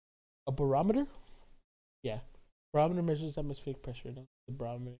 A barometer? Yeah. Barometer measures atmospheric pressure. No? The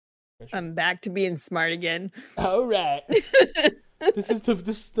barometer pressure. I'm back to being smart again. All right. This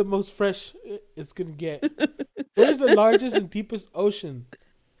is the most fresh it's gonna get. What is the largest and deepest ocean?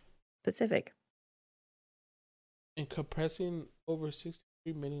 Pacific. And compressing over 60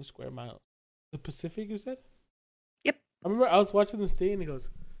 3 million square miles. The Pacific, you said? Yep. I remember I was watching this thing and it goes,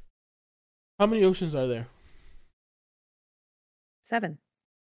 how many oceans are there? 7.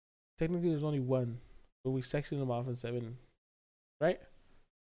 Technically, there's only one, but we section them off in 7, right?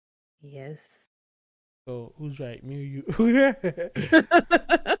 Yes. So who's right, me or you?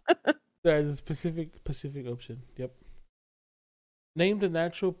 There's a Pacific Ocean. Yep. Name the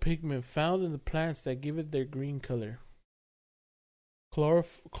natural pigment found in the plants that give it their green color.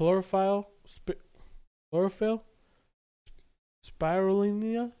 Chlorophyll,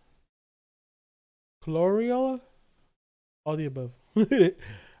 spirulina, chlorella, all the above.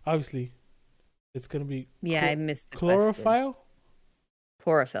 Obviously, it's gonna be. Yeah, I missed the chlorophyll.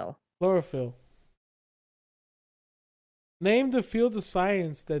 Chlorophyll. Chlorophyll. Name the field of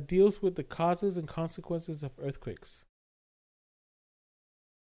science that deals with the causes and consequences of earthquakes.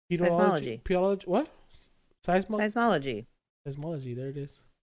 Seismology. What? Seismology. Seismology. There it is.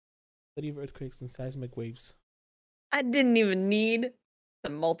 Study of earthquakes and seismic waves. I didn't even need the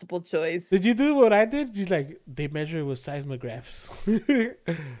multiple choice. Did you do what I did? They measure it with seismographs.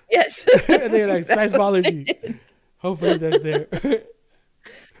 Yes. They're like seismology. Hopefully that's there.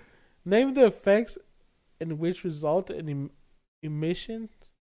 Name the effects in which result in emissions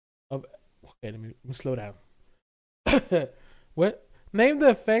of. Okay, let me slow down. What? Name the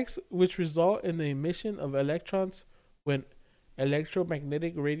effects which result in the emission of electrons when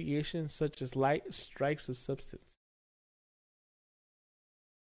electromagnetic radiation, such as light, strikes a substance.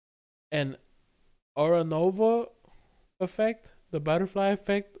 An Aronova effect, the butterfly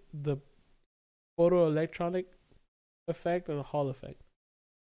effect, the photoelectronic effect, or the Hall effect.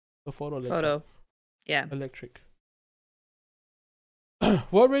 The photo. Yeah. Electric.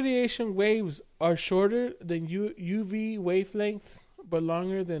 What radiation waves are shorter than UV wavelengths but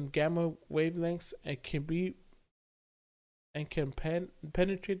longer than gamma wavelengths and can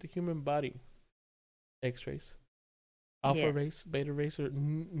penetrate the human body? X-rays. Alpha rays, beta rays, or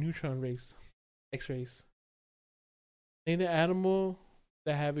neutron rays. X-rays. Name the animal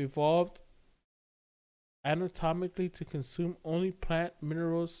that have evolved anatomically to consume only plant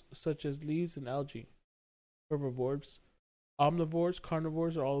minerals such as leaves and algae. Herbivores, omnivores,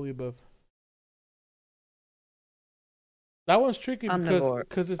 carnivores, or all of the above. That one's tricky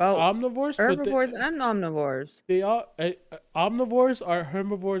because it's omnivores. Herbivores and omnivores. They all omnivores are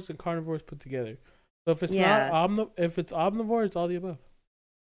herbivores and carnivores put together. So if it's if it's omnivore, it's all the above.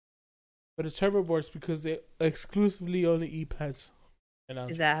 But it's herbivores because they exclusively only eat plants.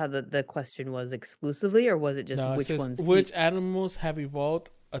 Is that how the question was, exclusively, or was it just which animals have evolved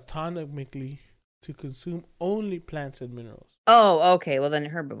autonomically to consume only plants and minerals? Oh, okay. Well, then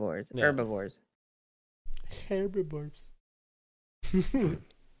herbivores. Yeah. Herbivores.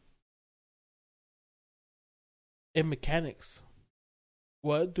 In mechanics,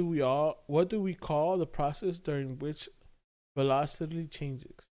 what do we call the process during which velocity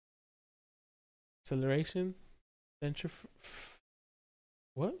changes? Acceleration, centrifugal?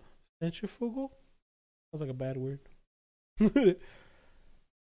 Sounds like a bad word.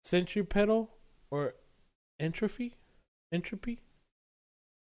 Centripetal or entropy? In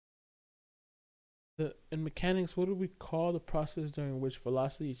mechanics, what do we call the process during which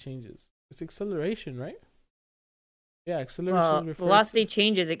velocity changes? It's acceleration, right? Yeah, acceleration. Well, velocity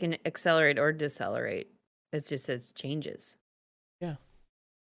changes. It can accelerate or decelerate. It's just says changes. Yeah.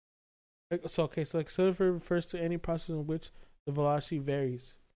 So acceleration refers to any process in which the velocity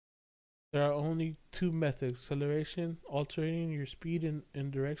varies. There are only two methods: acceleration, altering your speed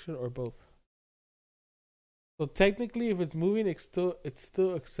in direction, or both. So technically, if it's moving, it's still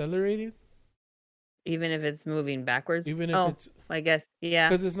accelerating. Even if it's moving backwards? Even if it's... I guess, yeah.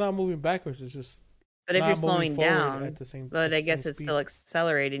 Because it's not moving backwards, it's just... But if you're slowing down, at the same, but I guess it's speed. still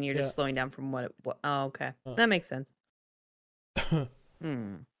accelerating, you're just slowing down from what oh, okay. That makes sense.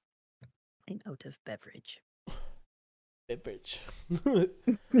 I'm out of beverage.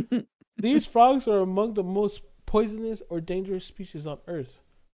 These frogs are among the most poisonous or dangerous species on Earth.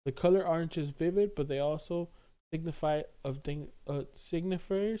 The color orange is vivid, but they also signify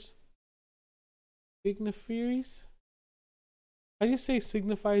signifiers. Signifiers? How do you say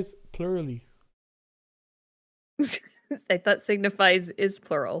signifies plurally? I thought signifies is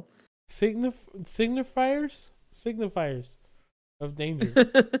plural. Signifiers of danger.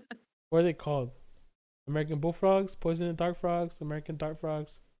 What are they called? American bullfrogs, poison dart frogs, American dart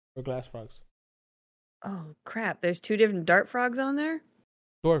frogs, or glass frogs? Oh crap! There's 2 different dart frogs on there.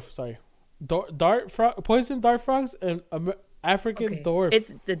 Poison dart frogs and African dwarf.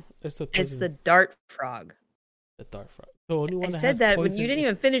 It's the dart frog. The dart frog. The only one I said that when you didn't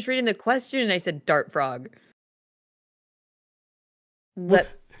even finish reading the question, and I said dart frog. Let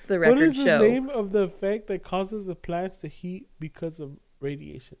the What record is the show. name of the effect that causes the plants to heat because of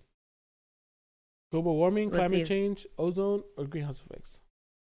radiation? Global warming, Let's see climate if- change, ozone, or greenhouse effects?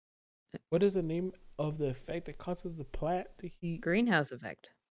 What is the name of the effect that causes the plant to heat? Greenhouse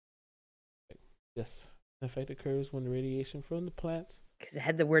effect. Yes. The effect occurs when the radiation from the plants. Because it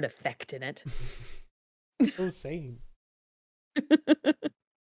had the word effect in it. I'm saying.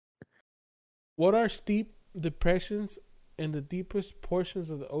 What are steep depressions in the deepest portions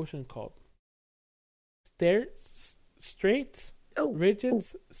of the ocean called? Straits,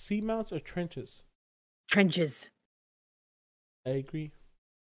 ridges, seamounts, or trenches? Trenches. I agree.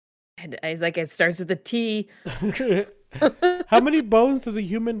 And I was like, it starts with a T. How many bones does a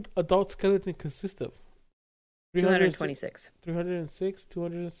human adult skeleton consist of? 226. 306,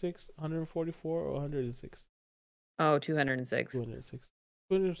 206, 144, or 106? Oh, 206. 206.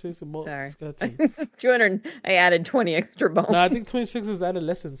 206 is Sorry. skeleton. 200. I added 20 extra bones. No, I think 26 is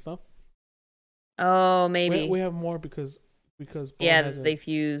adolescence, no? Oh, maybe. We have more because yeah, they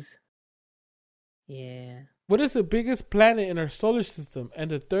fuse. Yeah. What is the biggest planet in our solar system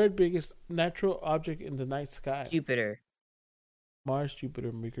and the third biggest natural object in the night sky? Jupiter. Mars,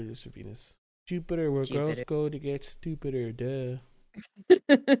 Jupiter, Mercury, or Venus. Jupiter, where girls go to get stupider, duh.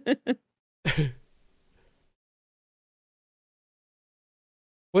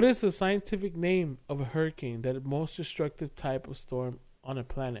 What is the scientific name of a hurricane, that most destructive type of storm on a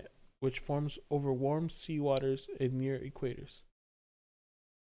planet, which forms over warm seawaters and near equators?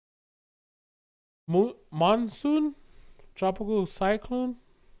 Monsoon, tropical cyclone,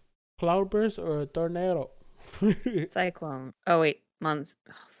 cloudburst, or a tornado? Cyclone. Oh, wait. Oh,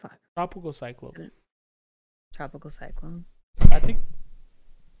 fuck. Tropical cyclone. Tropical cyclone. I think.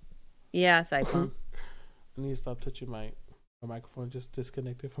 Yeah, cyclone. I need to stop touching my microphone. Just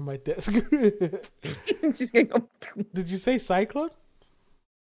disconnected from my desk. It's just gonna go. Did you say cyclone?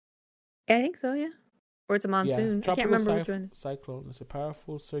 I think so, yeah. Or it's a monsoon. Yeah, I can't remember which one. Cyclone is a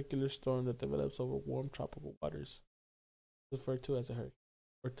powerful circular storm that develops over warm tropical waters. Referred to as a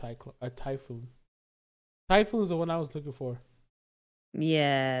hurricane or typhoon. Typhoon is the one I was looking for.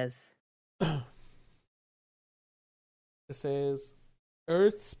 Yes. It says, the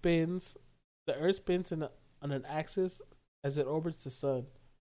Earth spins on an axis as it orbits the sun,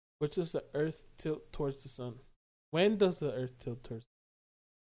 which is the Earth tilt towards the sun. When does the Earth tilt towards the sun?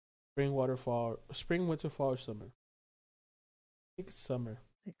 Spring, winter, fall, or summer? I think it's summer.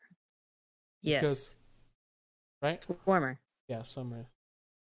 Yes. Because, right? It's warmer. Yeah, summer.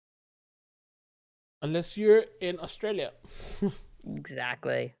 Unless you're in Australia.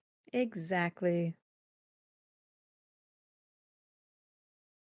 Exactly.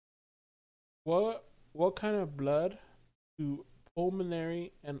 What kind of blood do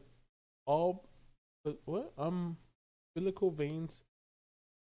pulmonary and all umbilical veins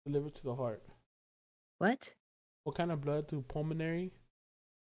deliver to the heart? What? What kind of blood do pulmonary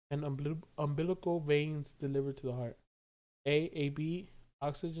and umbilical veins deliver to the heart? AB,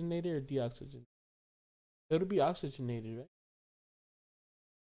 oxygenated, or deoxygenated? It would be oxygenated, right?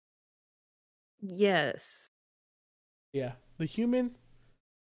 Yes. Yeah. The human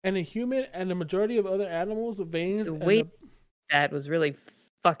and the majority of other animals, the veins. That was really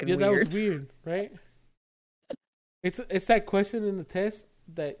fucking weird. Yeah, that was weird, right? It's that question in the test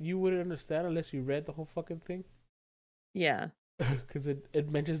that you wouldn't understand unless you read the whole fucking thing. Yeah. Because it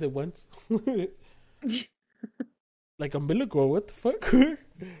mentions it once. Like umbilical, what the fuck?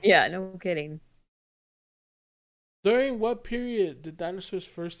 Yeah, no kidding. During what period did dinosaurs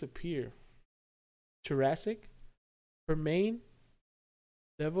first appear? Jurassic, Permian,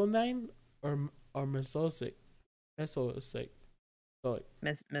 Devonian, or Mesozoic? Mesozoic.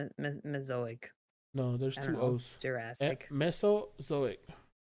 Mesozoic. No, there's two O's. Jurassic. Mesozoic.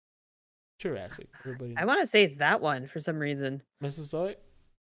 Jurassic. Everybody knows. I want to say it's that one for some reason. Mesozoic?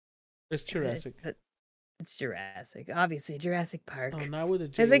 It's Jurassic. It's Jurassic. Obviously, Jurassic Park. Oh, not with a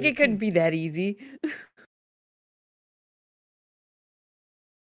J. I was like, it couldn't be that easy.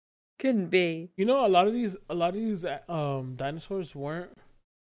 Couldn't be. You know, a lot of these dinosaurs weren't.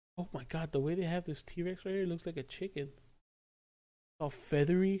 Oh my god, the way they have this T-Rex right here looks like a chicken. All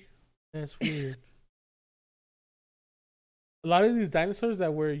feathery. That's weird. A lot of these dinosaurs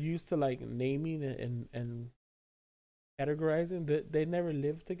that we're used to like naming and categorizing, they never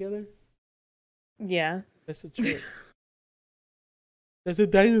lived together. Yeah. That's a trick. That's a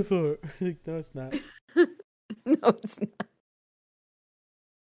dinosaur. Like, no, it's not. No, it's not.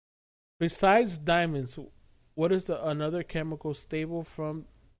 Besides diamonds, what is another chemical stables from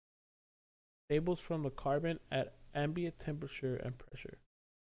the carbon at ambient temperature and pressure?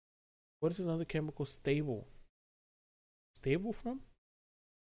 What is another chemical stable? Stable from?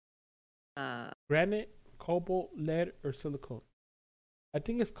 Granite, cobalt, lead, or silicone? I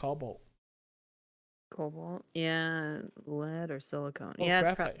think it's cobalt. Cobalt. Yeah, lead or silicone. Oh, Yeah,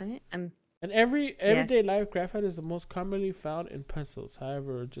 it's graphite. probably. And everyday life, graphite is the most commonly found in pencils.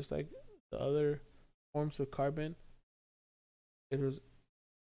 However, just like the other forms of carbon, it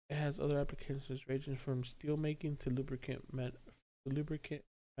has other applications ranging from steel making to lubricant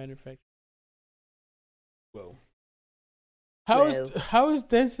manufacturing. Whoa. How is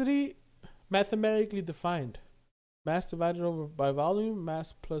density mathematically defined? Mass divided over by volume,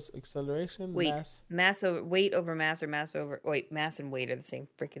 mass plus acceleration, mass. Mass over weight over mass, or mass over mass and weight are the same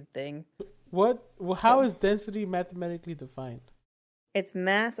freaking thing. What? Well, how is density mathematically defined? It's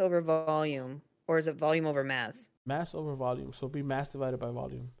mass over volume, or is it volume over mass? Mass over volume, so it'll be mass divided by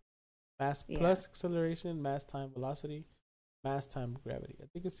volume. Mass plus acceleration, mass time velocity, mass time gravity. I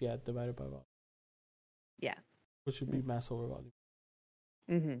think it's divided by volume. Yeah. Which would be mass over volume.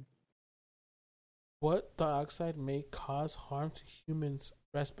 Mm-hmm. What dioxide may cause harm to humans'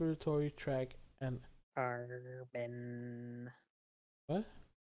 respiratory tract and carbon? What?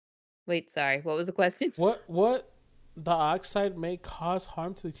 Wait, sorry. What was the question? What dioxide may cause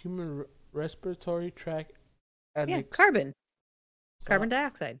harm to the human respiratory tract and carbon. Carbon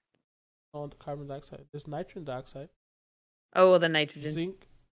dioxide. Oh, the carbon dioxide. There's nitrogen dioxide. Oh, well, the nitrogen. Zinc,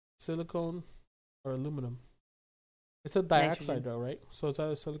 silicone, or aluminum. It's a dioxide, though, right? So it's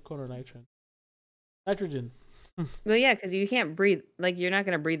either silicone or nitrogen. Nitrogen. Well, yeah, because you can't breathe. Like, you're not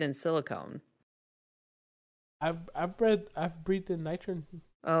going to breathe in silicone. I've breathed in nitrogen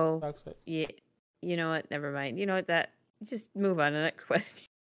dioxide. Yeah. You know what? Never mind. You know what? Just move on to the next question.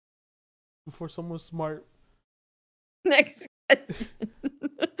 Before someone's smart. Next question.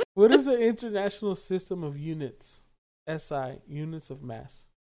 What is the International System of Units? SI, units of mass.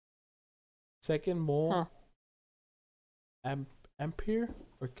 Second, mole, ampere,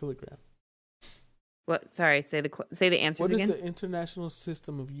 or kilogram? What? Sorry, say the answers again. What is the International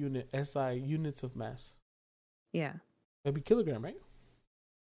System of SI, units of mass? Yeah. That'd be kilogram, right?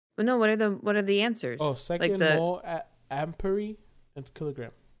 Well, no. What are the answers? Oh, second, mole, ampere, and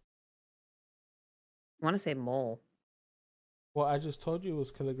kilogram. I want to say mole. Well, I just told you it was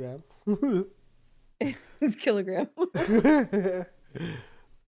kilogram. It's kilogram.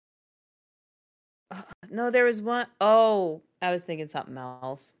 No, there was one. Oh, I was thinking something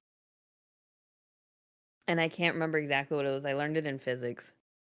else. And I can't remember exactly what it was. I learned it in physics.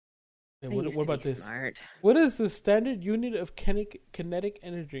 And what about this? Smart. What is the standard unit of kinetic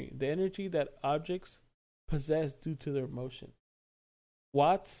energy? The energy that objects possess due to their motion.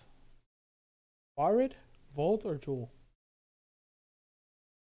 Watts, farad, volt, or joule?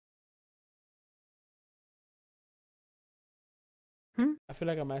 I feel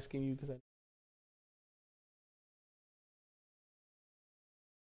like I'm asking you because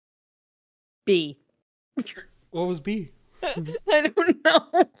B. What was B? I don't know.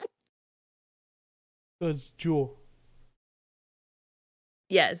 It was joule.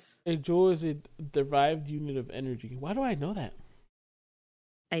 Yes. A joule is a derived unit of energy. Why do I know that?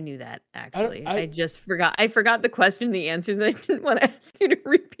 I knew that, actually. I just forgot. I forgot the question, the answers, and I didn't want to ask you to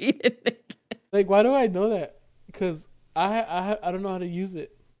repeat it again. Like, why do I know that? Because I don't know how to use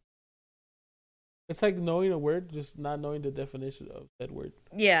it. It's like knowing a word, just not knowing the definition of that word.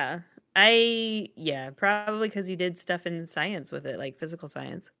 Yeah. Probably because you did stuff in science with it, like physical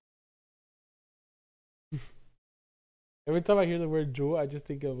science. Every time I hear the word joule, I just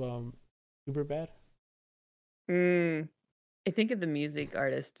think of Superbad. I think of the music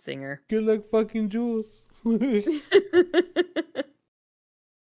artist, singer. Good luck fucking Jules.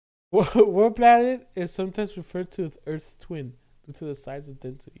 What planet is sometimes referred to as Earth's twin due to the size and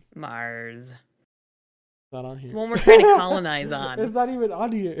density? Mars. Not on here. One we're trying to colonize on. It's not even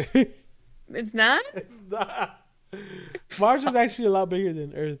on here. It's not? It's not. Mars is actually a lot bigger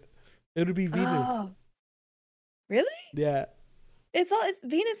than Earth. It would be Venus. Oh. Really? Yeah. It's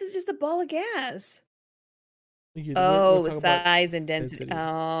Venus is just a ball of gas. We're size and density.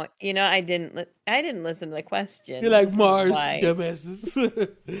 Oh, I didn't listen to the question. You're like, Mars,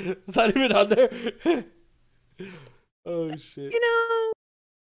 dumbasses. It's not even on there. Oh shit.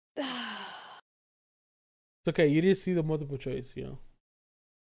 It's okay. You didn't see the multiple choice.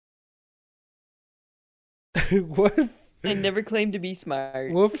 What? I never claimed to be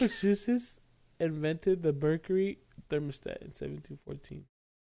smart. What physicist invented the Mercury thermostat in 1714?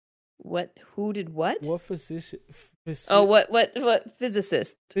 What? Who did what? What physician? What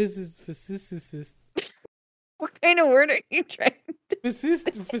physicist? Physicist. What kind of word are you trying to?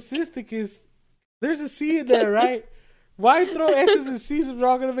 Physistic is. There's a C in there, right? Why throw S's and C's if they're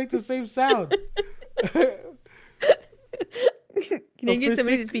all gonna make the same sound? Can I get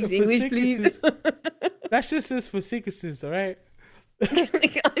somebody that speaks English, please? That shit says physicist, all right?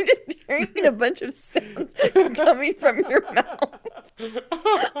 I'm just hearing a bunch of sounds coming from your mouth.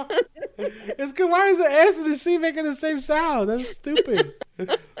 It's good. Why is the S and the C making the same sound? That's stupid.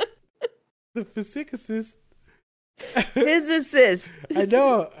 The physicist. Physicist. I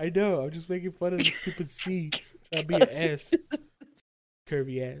know. I'm just making fun of the stupid C. Trying to be an S.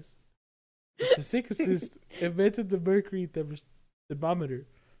 Curvy ass. The physicist invented the mercury thermometer.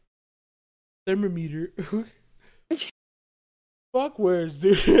 Thermometer. Fuck words,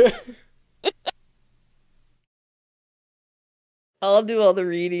 dude. I'll do all the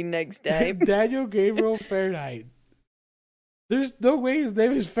reading next time. Daniel Gabriel Fahrenheit. There's no way his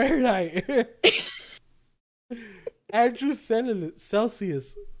name is Fahrenheit. Andrew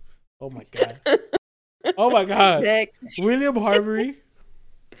Celsius. Oh my god. Next. William Harvey.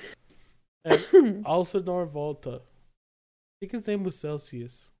 And Alcindor Volta. I think his name was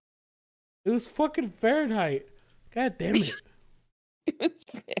Celsius. It was fucking Fahrenheit. God damn it.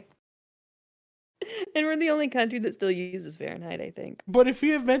 And we're the only country that still uses Fahrenheit, I think. But if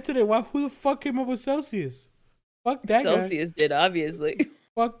he invented it, who the fuck came up with Celsius? Fuck that guy. Celsius did, obviously.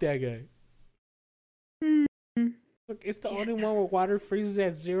 Fuck that guy. Look, it's the only one where water freezes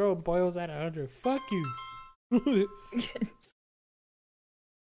at 0 and boils at 100. Fuck you.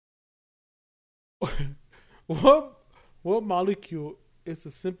 What molecule is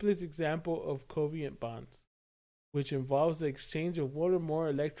the simplest example of covalent bonds, which involves the exchange of one or more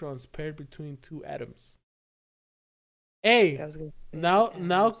electrons paired between two atoms? A. Now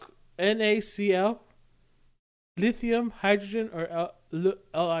NaCl, lithium, hydrogen, or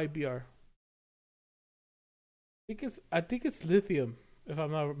LIBR. I think it's lithium, if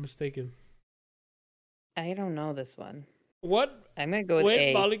I'm not mistaken. I don't know this one. What? I'm gonna go with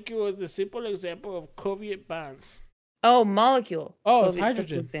A. Molecule is the simple example of covalent bonds? Oh, molecule. Oh, it's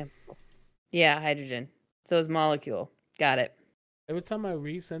hydrogen. Example. Yeah, hydrogen. So it's molecule. Got it. Every time I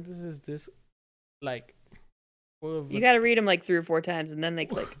read sentences, this like full of you got to read them like 3 or 4 times, and then they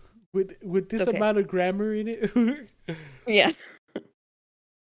click. with this amount of grammar in it. Yeah.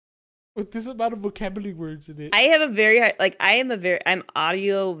 With this amount of vocabulary words in it. I have a very high, like I'm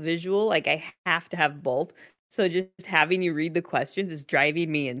audio visual. Like I have to have both. So just having you read the questions is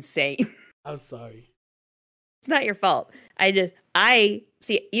driving me insane. I'm sorry. It's not your fault. I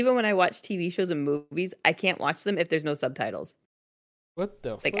see, even when I watch TV shows and movies, I can't watch them if there's no subtitles. What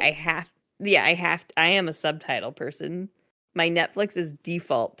the like fuck? I am a subtitle person. My Netflix is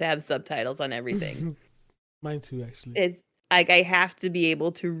default to have subtitles on everything. Mine too, actually. It's like I have to be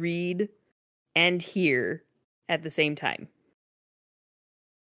able to read and hear at the same time.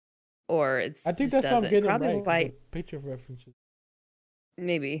 Or it's I think that's how I'm getting probably it right. why Picture references.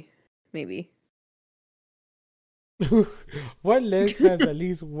 maybe. What lens has at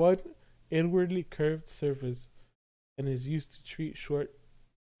least one inwardly curved surface and is used to treat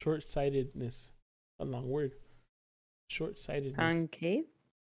short-sightedness? A long word. Short-sightedness. Concave?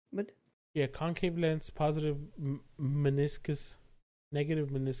 What? Yeah, concave lens, positive meniscus, negative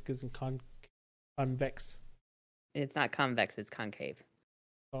meniscus, and convex. It's not convex, it's concave.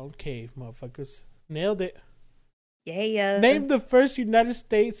 Concave, motherfuckers. Nailed it. Yeah. Name the first United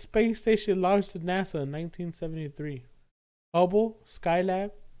States space station launched to NASA in 1973. Hubble,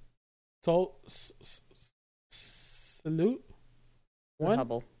 Skylab, Salute. One.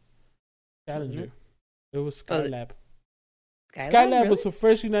 Hubble. Challenger. It was Skylab. Skylab Was really? the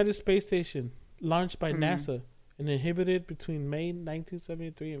first United Space Station launched by NASA and inhabited between May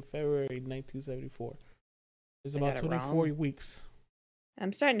 1973 and February 1974. It's about 24 weeks.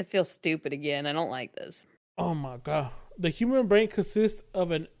 I'm starting to feel stupid again. I don't like this. Oh my god. The human brain consists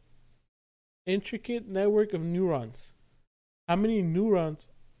of an intricate network of neurons. How many neurons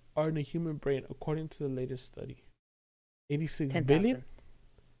are in the human brain according to the latest study? 86 10, billion?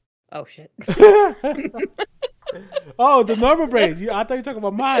 Oh shit. Oh, the normal brain. I thought you were talking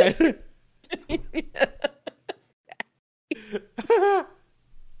about mine.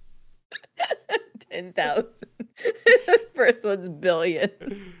 10,000. First one's billion.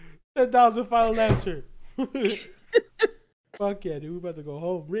 10,000 final answer. Fuck yeah, dude. We about to go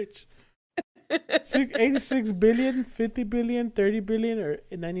home rich. 86 billion, 50 billion, 30 billion, or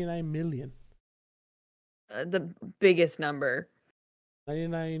 99 million? The biggest number.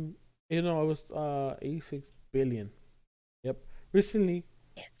 99. It was 86 billion. Yep. Recently,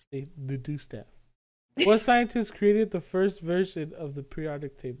 they deduced that. What scientist created the first version of the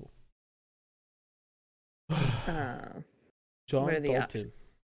periodic table? John Dalton.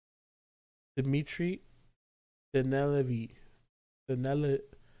 Dmitry Definitely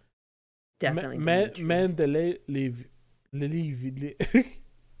Definitely. Mendeleev. Leave.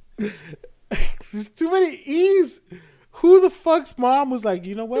 There's too many E's. Who the fuck's mom was like,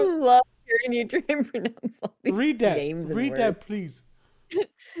 you know I what? love hearing you try and pronounce all these Read that. names and Read words. that, please.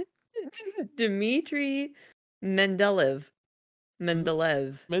 Dmitry Mendeleev.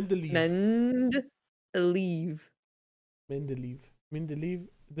 Mendeleev. Mendeleev.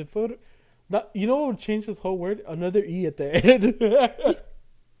 The photo. You know what would change this whole word? Another E at the end.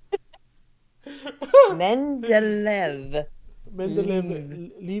 Mendeleev.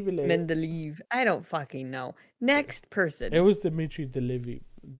 Mendeleev. I don't fucking know. Next person. It was Dmitry Delivery.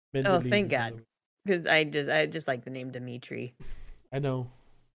 Oh, thank God. Because I just like the name Dmitry. I know.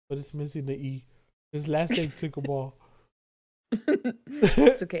 But it's missing the E. His last name took a ball.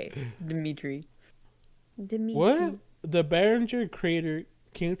 It's okay. Dmitry. What? The Barringer crater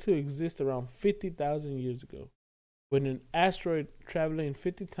came to exist around 50,000 years ago when an asteroid traveling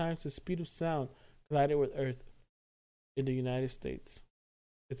 50 times the speed of sound collided with Earth in the United States.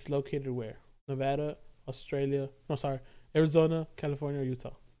 It's located where? Nevada, Arizona, California, or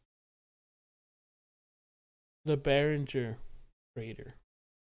Utah. The Barringer crater.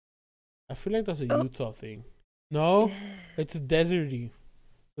 I feel like that's a Utah thing. No, it's deserty.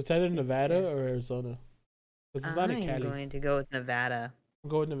 It's either Nevada or Arizona. Because it's not in Cali. I'm going to go with Nevada. I'm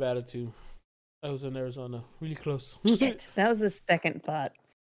going with Nevada too. I was in Arizona. Really close. Shit, that was the second thought.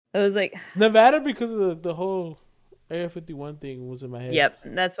 I was like... Nevada because of the whole Area 51 thing was in my head. Yep,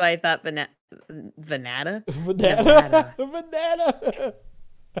 that's why I thought Vanada? Vanada.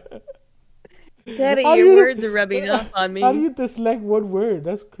 Daddy, your words are rubbing off on me. How do you select one word?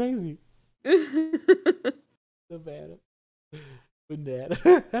 That's crazy. Nevada.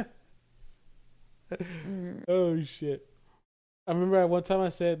 Oh shit. I remember at one time I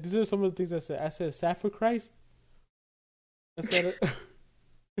said, these are some of the things I said. I said, sacrifice. I said it.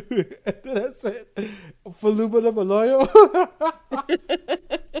 And then I said, Falubana Maloyo.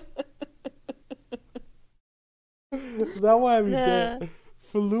 That why I'm dead.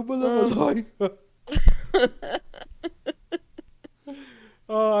 Falubana Maloyo.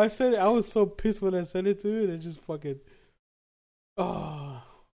 Oh, I said it. I was so pissed when I said it to you. And it just fucking. Oh.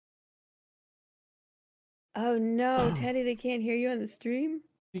 Oh no, Teddy, they can't hear you on the stream?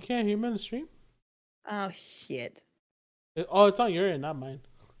 You can't hear me on the stream? Oh shit. It's on your end, not mine.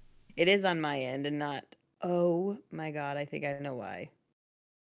 It is on my end and not. Oh my God, I think I know why.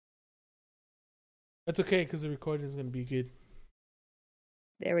 That's okay because the recording is going to be good.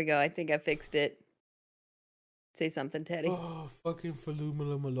 There we go. I think I fixed it. Say something, Teddy. Oh, fucking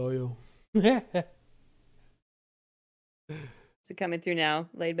Falumala Maloyo. Is it coming through now?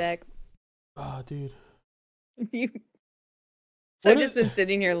 Laid back? Oh, dude. I've just been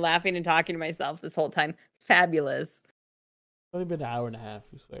sitting here laughing and talking to myself this whole time. Fabulous. It's only been an hour and a half,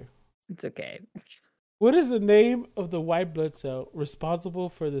 I swear. It's okay. What is the name of the white blood cell responsible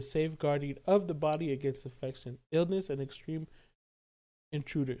for the safeguarding of the body against infection, illness, and extreme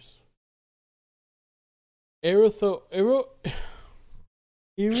intruders?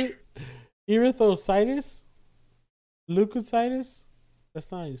 Erythrocytes? Leukocytes?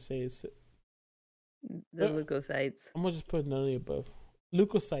 That's not how you say it. The leukocytes. I'm going to just put none of the above.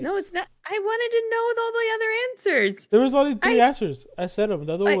 Leukocytes. No, it's not. I wanted to know all the other answers. There was only three answers. I said them.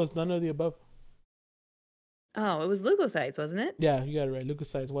 The other one was none of the above. Oh, it was leukocytes, wasn't it? Yeah, you got it right.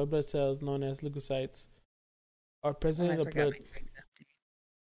 Leukocytes. White blood cells, known as leukocytes, are present in the blood.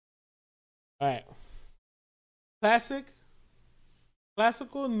 All right.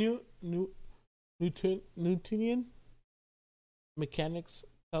 Classical Newtonian mechanics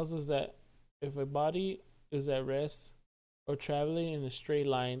tells us that if a body is at rest or traveling in a straight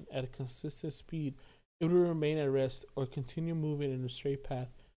line at a consistent speed, it will remain at rest or continue moving in a straight path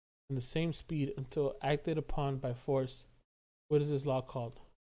in the same speed until acted upon by force. What is this law called?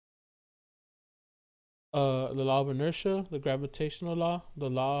 The law of inertia, the gravitational law,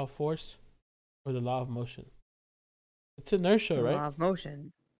 the law of force, or the law of motion? It's inertia, right? Law of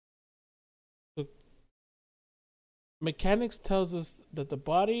motion. So mechanics tells us that the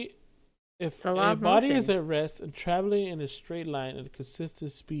body, if a body is at rest and traveling in a straight line at a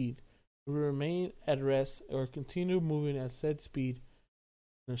consistent speed, it will remain at rest or continue moving at said speed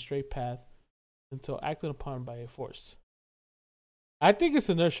in a straight path until acted upon by a force. I think it's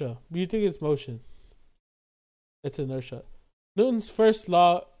inertia. But you think it's motion? It's inertia. Newton's first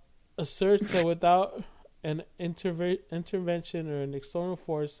law asserts that without an intervention or an external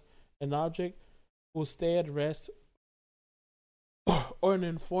force, an object will stay at rest or an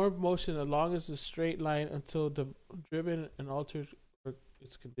informed motion along as a straight line until driven and altered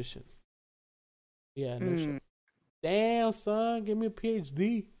its condition. Yeah, inertia. Damn, son, give me a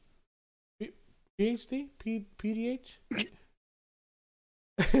PhD. PhD? PDH?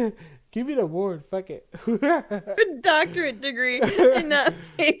 Give me the award. Fuck it. Doctorate degree and not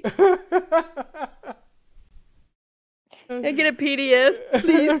pay. Can I get a PDF,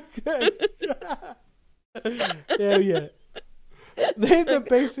 please? Hell yeah. They're the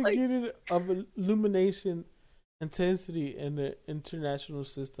basic unit of illumination intensity in the international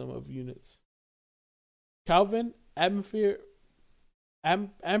system of units. Kelvin, ampere,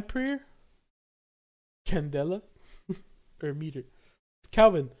 candela, or meter. It's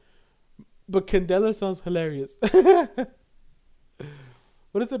Kelvin, but candela sounds hilarious.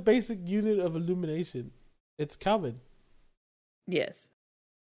 What is the basic unit of illumination? It's Kelvin. Yes.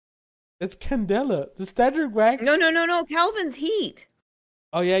 It's candela. The standard wax. No. Kelvin's heat.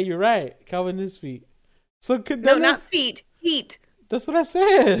 Oh yeah, you're right. Kelvin is feet. So candela. No, not feet. Heat. That's what I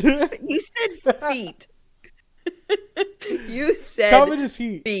said. You said feet. You said Kelvin is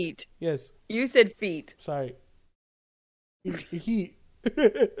heat. Feet. Yes. You said feet. Sorry. Heat.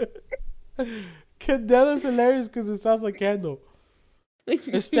 Candela is hilarious because it sounds like candle.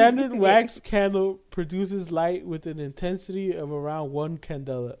 A standard wax candle produces light with an intensity of around 1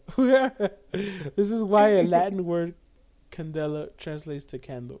 candela. This is why a Latin word candela translates to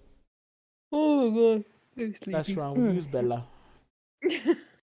candle. Oh my god. That's wrong. We use Bella.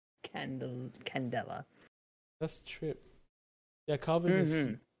 Candela. That's trip. Yeah, Calvin is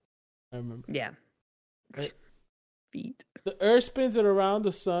heat. I remember. Yeah. Right? Feet. The Earth spins it around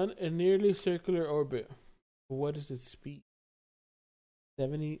the sun in nearly circular orbit. What is its speed?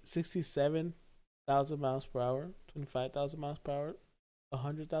 67,000 miles per hour, 25,000 miles per hour,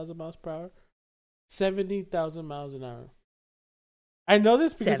 100,000 miles per hour, 70,000 miles an hour. I know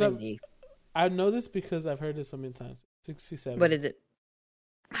this because I've heard it so many times. 67. What is it?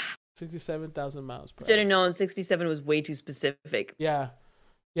 67,000 miles per Should hour. have known 67 was way too specific. Yeah.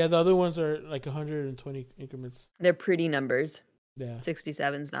 Yeah, the other ones are like 120 increments. They're pretty numbers. Yeah.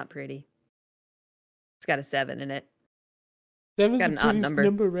 67's not pretty. It's got a 7 in it. 7's got a an odd pretty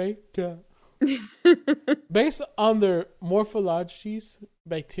number, right? Yeah. Based on their morphologies,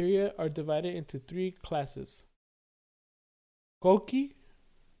 bacteria are divided into 3 classes. Koki,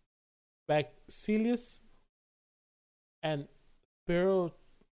 Bacillus, and Spirochetes.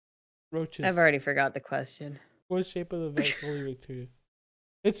 I've already forgot the question. What shape of the holy bacteria?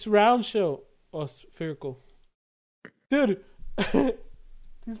 It's round shell or spherical. Dude,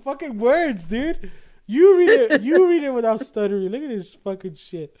 these fucking words, dude. You read it without stuttering. Look at this fucking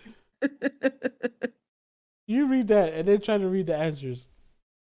shit. You read that and then try to read the answers.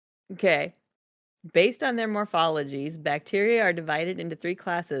 Okay. Based on their morphologies, bacteria are divided into 3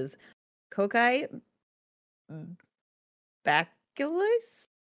 classes. Cocci, Bacillus,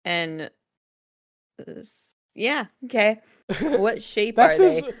 and yeah, okay. What shape are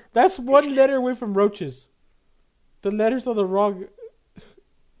they? That's one letter away from roaches. The letters are the wrong.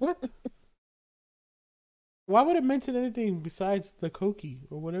 What? Why would it mention anything besides the Koki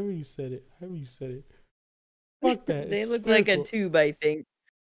or whatever you said it? However you said it. Fuck that. They It's look spherical. like a tube, I think.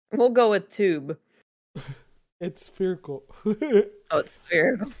 We'll go with tube. It's spherical. Oh, it's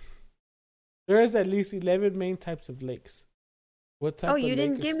spherical. There is at least 11 main types of lakes. What type Oh, of you lake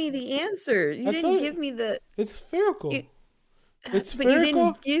didn't is... give me the answer. You I didn't told give me the... It's spherical. It's But you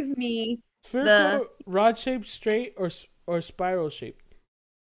spherical. didn't give me Spherical, rod-shaped, straight, or spiral-shaped.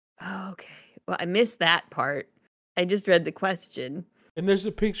 Oh, okay. Well, I missed that part. I just read the question. And there's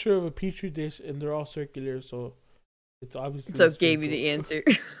a picture of a petri dish, and they're all circular, so it's obviously So it gave you the answer.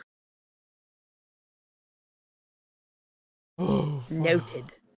 Oh, fuck. Noted.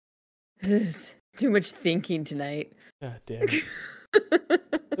 This is too much thinking tonight. God damn it.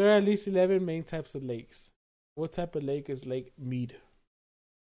 There are at least 11 main types of lakes. What type of lake is Lake Mead?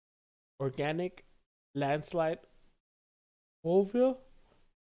 Organic, landslide, fluvial,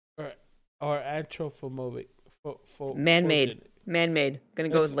 or anthropomorphic? Man-made. Man-made. Gonna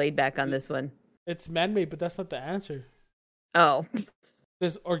go with laid back on this one. It's man-made, but that's not the answer. Oh.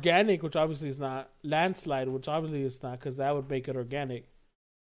 There's organic, which obviously is not. Landslide, which obviously is not, because that would make it organic.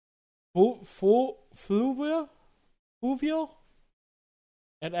 Fluvial,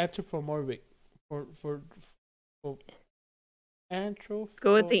 and anthropomorphic. For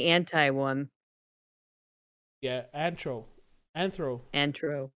Go with the anti one. Yeah, Antro. Antro.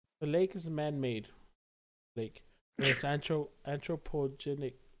 The lake is a man-made lake. And it's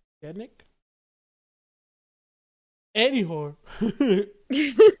anthropogenic. Anyhow,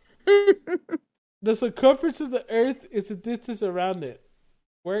 the circumference of the Earth is the distance around it.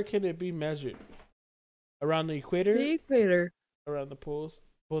 Where can it be measured? Around the equator? The equator. Around the poles?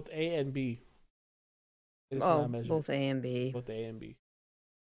 Both A and B. It's Oh, not measured. both A and B. Both A and B.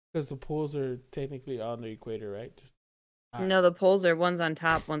 Because the poles are technically on the equator, right? No, the poles are one's on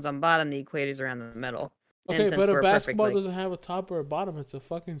top, one's on bottom. The equator's around the middle. Okay, And but a we're basketball perfect, doesn't have a top or a bottom. It's a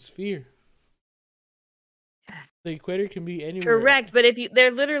fucking sphere. The equator can be anywhere. Correct, but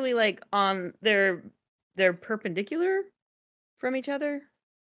they're literally like on they're perpendicular from each other,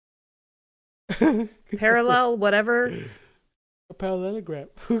 parallel, whatever. A parallelogram.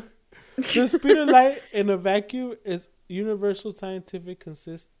 The speed of light in a vacuum is universal scientific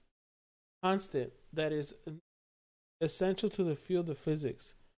constant that is essential to the field of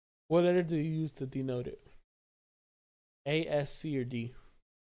physics. What letter do you use to denote it? A, S, C, or D?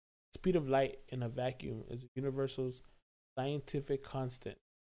 Speed of light in a vacuum is a universal scientific constant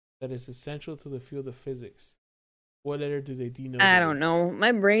that is essential to the field of physics. What letter do they denote? I don't know.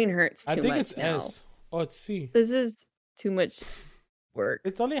 My brain hurts too much. I think it's now. S. Oh, it's C. This is too much work.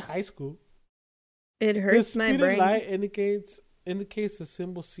 It's only high school. It hurts my brain. The speed of light indicates the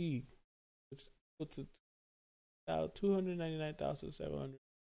symbol C, which puts it 299,700.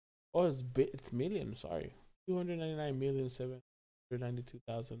 Oh, it's million. Sorry,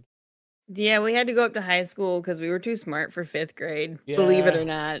 299,792,000. Yeah, we had to go up to high school because we were too smart for 5th grade. Yeah, believe it or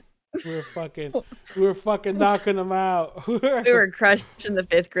not. We were fucking knocking them out. We were crushing the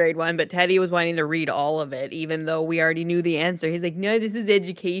 5th grade one, but Teddy was wanting to read all of it, even though we already knew the answer. He's like, "No, this is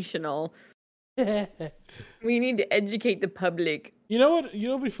educational. We need to educate the public." You know what? You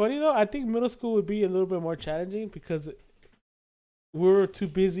know what'd be funny though? I think middle school would be a little bit more challenging because we were too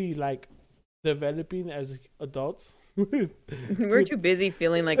busy like developing as adults. We're too busy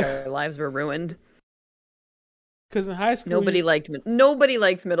feeling like our lives were ruined. Because in high school, nobody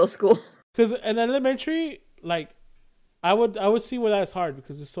likes middle school. Because in elementary, like I would see where that's hard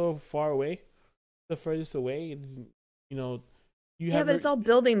because it's so far away, the furthest away, and you know, but it's all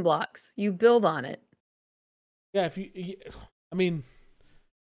building blocks. You build on it. Yeah, I mean,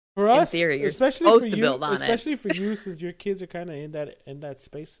 for us, in theory, you're supposed to build on it. Especially for you, since your kids are kind of in that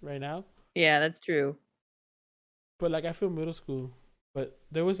space right now. Yeah, that's true. But like, I feel middle school, but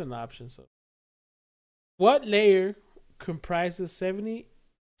there was an option. So, what layer comprises 67%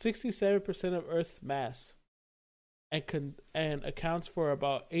 of Earth's mass, and accounts for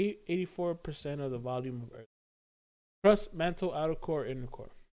about 84% of the volume of Earth? Crust, mantle, outer core, inner core.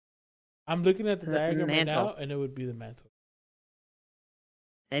 I'm looking at the diagram right now, and it would be the mantle.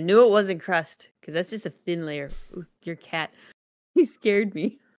 I knew it wasn't crust, because that's just a thin layer. Ooh, your cat. He scared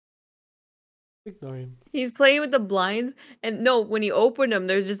me. Ignore him. He's playing with the blinds, and no, when you open them,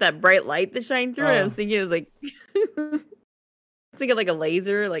 there's just that bright light that shines through. And I was thinking it was like, thinking like a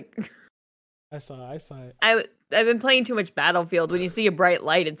laser. Like, I saw it. I've been playing too much Battlefield. When you see a bright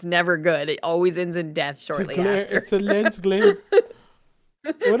light, it's never good. It always ends in death shortly after. It's a lens glare.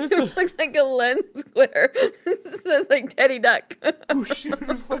 What is it? It looks like a lens glare. It says like Teddy Duck. Oh shit!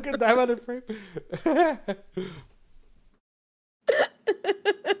 Just fucking dive out of frame.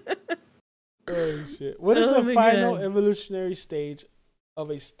 Oh shit! What is the final evolutionary stage of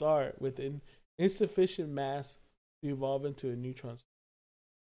a star with an insufficient mass to evolve into a neutron star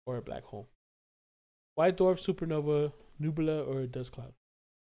or a black hole? White dwarf, supernova, nebula, or a dust cloud?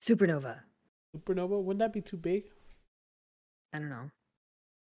 Supernova. Supernova? Wouldn't that be too big? I don't know.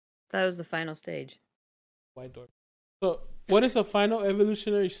 That was the final stage. White dwarf. So, what is the final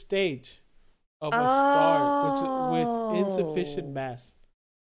evolutionary stage of a star with insufficient mass?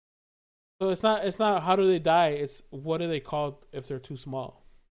 So it's not how do they die? It's what are they called if they're too small?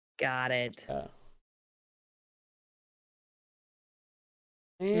 Got it. Yeah.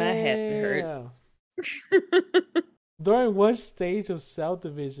 My head hurts. During what stage of cell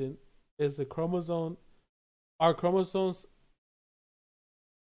division is are chromosomes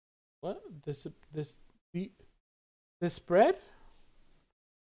what? The spread?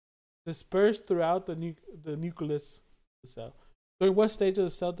 Dispersed throughout the nucleus of the cell. During what stage of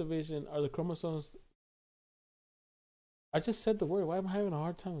the cell division are the chromosomes? I just said the word. Why am I having a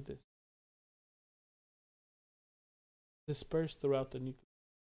hard time with this? Dispersed throughout the nucleus.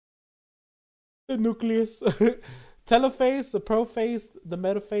 The nucleus. Telophase, the prophase, the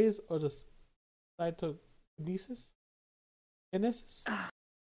metaphase, or the cytokinesis? Kinesis?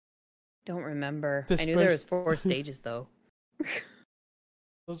 Don't remember. I knew there was 4 stages though.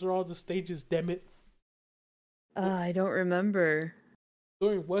 Those are all the stages, damn it. I don't remember.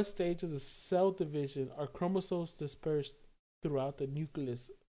 During what stage of the cell division are chromosomes dispersed throughout the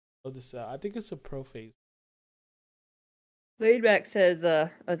nucleus of the cell? I think it's a prophase. Laidback says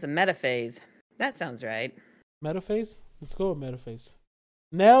it's a metaphase. That sounds right. Metaphase? Let's go with metaphase.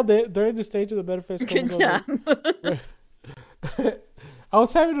 Now, during the stage of the metaphase, good job. I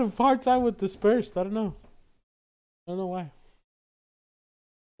was having a hard time with dispersed. I don't know why.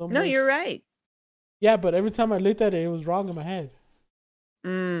 No, you're right. Yeah, but every time I looked at it, it was wrong in my head.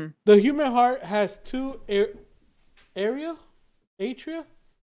 Mm. The human heart has two atria.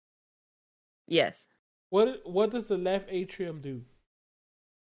 Yes. What does the left atrium do?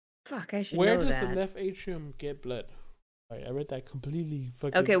 Fuck, I should Where know does that. the left atrium get blood? All right, I read that completely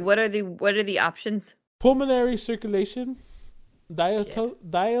fucking. Okay, what are the options? Pulmonary circulation, diastole,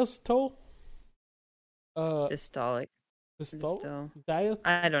 Systolic.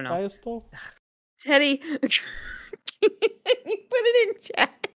 I don't know. diastole. Teddy, you put it in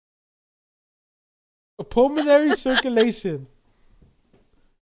chat. Pulmonary circulation,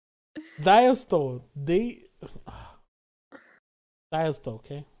 diastole, diastole.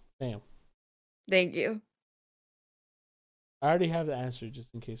 Okay, damn. Thank you. I already have the answer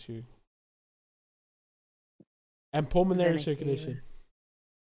just in case you. And pulmonary circulation.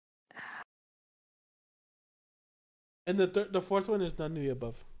 And the fourth one is none of the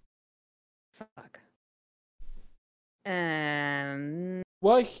above. Fuck.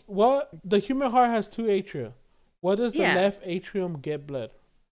 What the human heart has two atria. What does the left atrium get blood?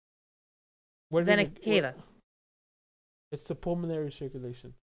 Where does Vena cava. It's the pulmonary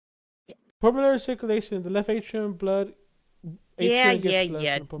circulation. Yeah. Pulmonary circulation, the left atrium blood. Atrium gets blood from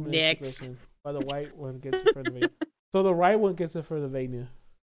the pulmonary circulation. While the right one gets it for the vein. So the right one gets it for the vena.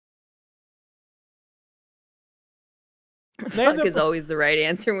 Fuck is always the right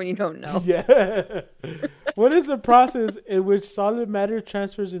answer when you don't know. Yeah. What is the process in which solid matter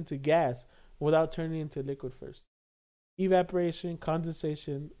transfers into gas without turning into liquid first? Evaporation,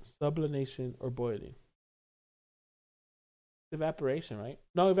 condensation, sublimation, or boiling? Evaporation, right?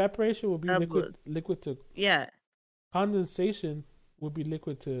 No, evaporation would be liquid to. Yeah. Condensation would be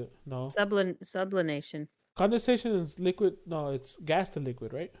liquid to no. Sublimation. Condensation is liquid. No, it's gas to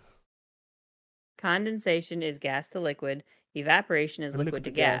liquid, right? Condensation is gas to liquid. Evaporation is liquid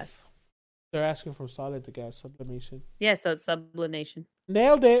to gas. They're asking from solid to gas. Sublimation. Yeah, so it's sublimation.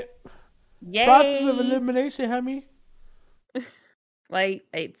 Nailed it. Yay! Process of elimination, Hemi. Well,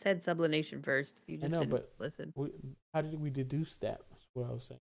 I said sublimation first. You just I know, didn't but listen. How did we deduce that? That's what I was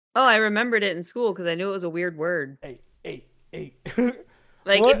saying. Oh, I remembered it in school because I knew it was a weird word. Hey. Like,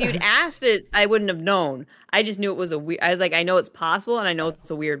 if you'd asked it, I wouldn't have known. I just knew it was a weird. I was like, I know it's possible, and I know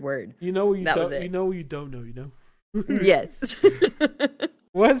it's a weird word. You know what you don't. You know what you don't know. You know. Yes.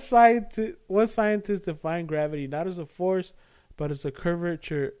 What scientists define gravity not as a force, but as a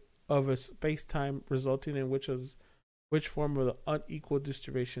curvature of a space-time resulting in which form of the unequal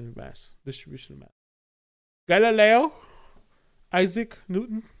distribution of mass. Galileo, Isaac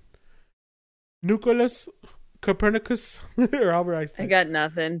Newton, Nicholas Copernicus, or Albert Einstein. I got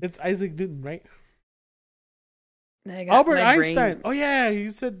nothing. It's Isaac Newton, right? I got Albert Einstein. Oh yeah,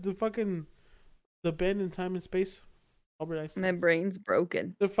 you said the bend in time and space. Albert Einstein. My brain's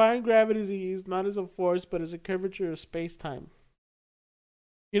broken. Define gravity is not as a force, but as a curvature of space time.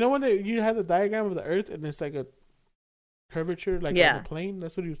 You know when you had the diagram of the Earth and it's like a curvature, like on a plane.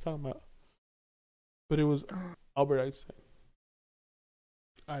 That's what he was talking about. But it was Albert Einstein.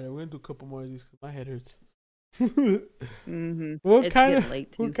 All right, we're gonna do a couple more of these because my head hurts. Mm-hmm. What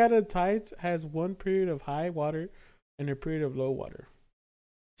kind of tides has one period of high water and a period of low water?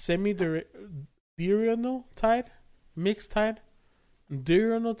 Semi-diurnal tide, mixed tide,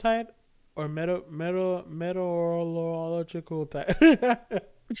 diurnal tide, or meteorological tide?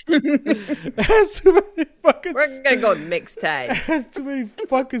 That's too many fucking. We're gonna go mixed tide. That's too many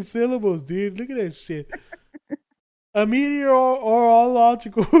fucking syllables, dude. Look at that shit. A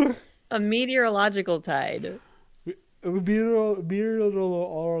meteorological. A meteorological tide.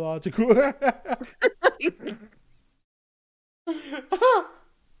 Meteorological.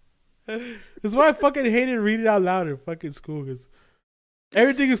 That's why I fucking hated reading out loud in fucking school, because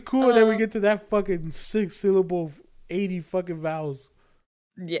everything is cool and then we get to that fucking 6-syllable 80 fucking vowels.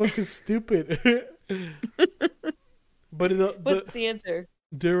 Yeah. Fucking stupid. But what's the answer?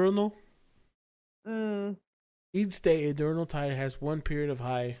 Diurnal. Mm. Each day, a diurnal tide has one period of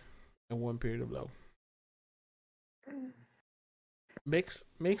high and one period of low. Mix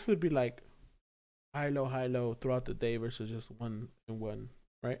would be like high, low throughout the day versus just one and one,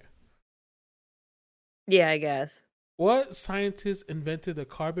 right? Yeah, I guess. What scientist invented the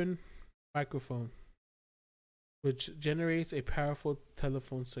carbon microphone, which generates a powerful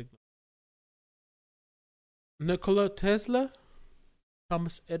telephone signal? Nikola Tesla,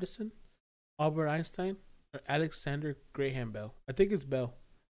 Thomas Edison, Albert Einstein, or Alexander Graham Bell? I think it's Bell.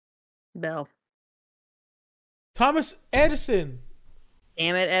 Bell. Thomas Edison.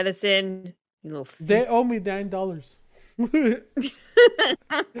 Damn it, Edison. You little They owe me $9.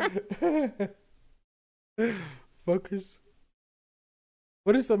 Fuckers.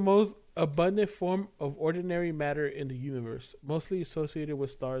 What is the most abundant form of ordinary matter in the universe, mostly associated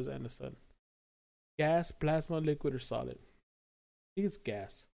with stars and the sun? Gas, plasma, liquid, or solid? I think it's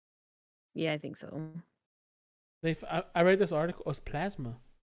gas. Yeah, I think so. I read this article. It's plasma.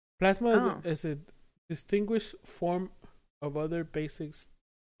 Plasma Oh. is a distinguished form of other basic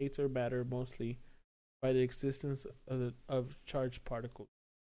states or matter, mostly by the existence of charged particles.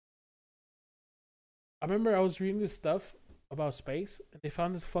 I remember I was reading this stuff about space, and they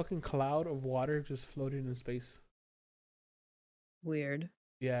found this fucking cloud of water just floating in space. Weird.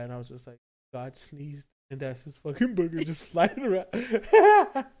 Yeah, and I was just like, God sneezed, and that's his fucking booger just flying around.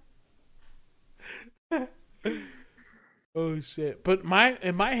 Oh shit! But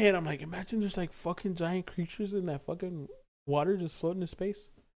in my head, I'm like, imagine there's like fucking giant creatures in that fucking water just floating in space.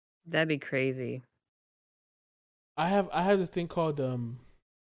 That'd be crazy. I have this thing called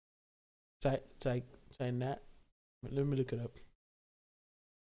Cynat. Let me look it up.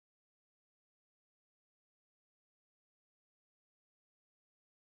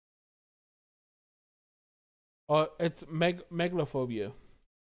 Oh, it's megalophobia.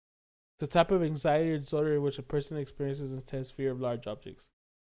 It's a type of anxiety or disorder in which a person experiences intense fear of large objects.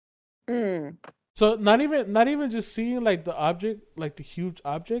 Mm. So not even just seeing like the object, like the huge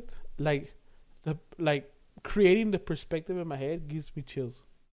object, like creating the perspective in my head gives me chills.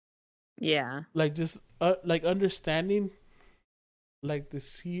 Yeah. Like just like understanding like the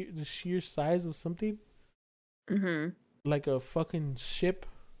sheer size of something. Mm-hmm. Like a fucking ship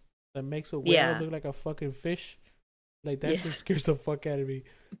that makes a whale look like a fucking fish. Like that shit scares the fuck out of me.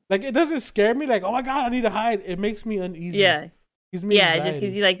 Like it doesn't scare me like, oh my god, I need to hide. It makes me uneasy. Yeah. Gives me anxiety. It just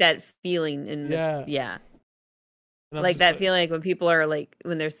gives you like that feeling yeah. Like that feeling like when people are like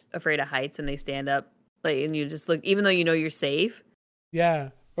when they're afraid of heights and they stand up like and you just look even though you know you're safe. Yeah.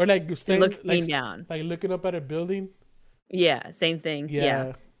 Or like looking down. Like looking up at a building. Yeah, same thing.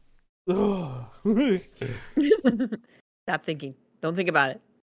 Yeah. Stop thinking. Don't think about it.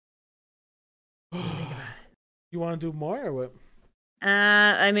 You want to do more or what?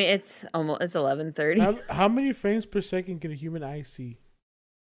 I mean it's 11:30. How many frames per second can a human eye see?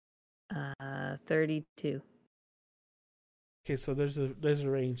 32. Okay, so there's a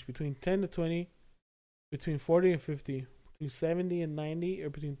range between 10 to 20, between 40 and 50, between 70 and 90, or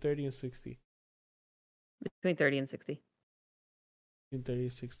between 30 and 60. Between 30 and 60. Between 30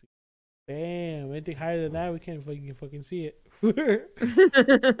 and 60. Damn, anything higher than that, we can't fucking see it.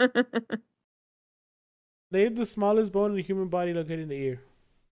 Name the smallest bone in the human body located in the ear.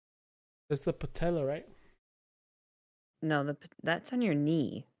 That's the patella, right? No, that's on your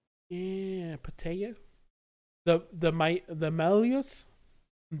knee. Yeah, patella. The malleus,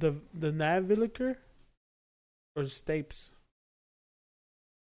 the navicular, or stapes.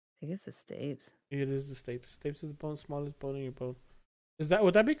 I think it's the stapes. It is the stapes. Stapes is the bone, smallest bone in your bone.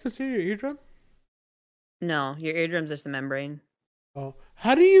 Would that be considered your eardrum? No, your eardrum's just the membrane. Oh,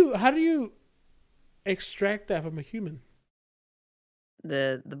 how do you extract that from a human?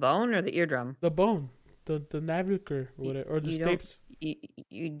 The bone or the eardrum? The bone, the navicular or whatever, or the stapes.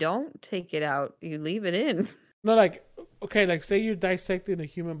 You don't take it out. You leave it in. No, like okay, like say you're dissecting a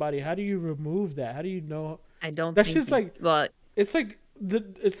human body. How do you remove that? How do you know? I don't. That's just like well, it's like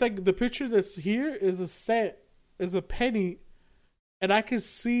the picture that's here is a penny, and I can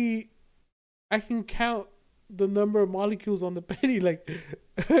count the number of molecules on the penny. Like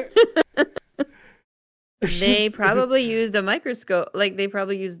they probably used a microscope. Like they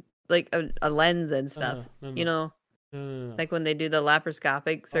probably used like a lens and stuff. No. You know. No. Like when they do the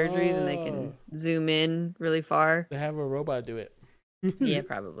laparoscopic surgeries and they can zoom in really far. They have a robot do it. Yeah,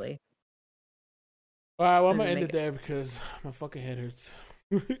 probably. All right, well, I'm gonna end it there because my fucking head hurts.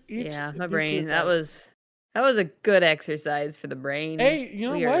 My brain. That was a good exercise for the brain. Hey, you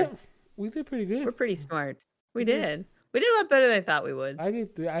know what? We did pretty good. We're pretty smart. We did. We did a lot better than I thought we would.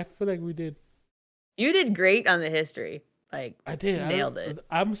 I feel like we did. You did great on the history. Like I did. You nailed it.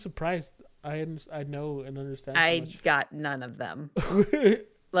 I'm surprised. I know and understand. I got none of them.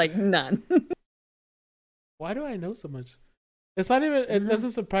 Like none. Why do I know so much? It's not even. It doesn't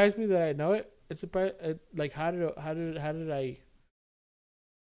surprise me that I know it. It's surprise. Like how did I?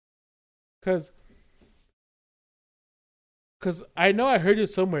 Because I know I heard it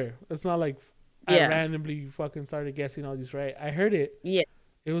somewhere. It's not like I randomly fucking started guessing all these right. I heard it. Yeah.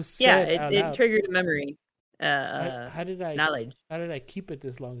 It was said out loud. It triggered a memory. How did I knowledge? How did I keep it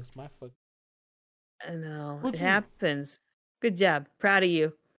this long? It's my fuck. I know. Happens. Good job. Proud of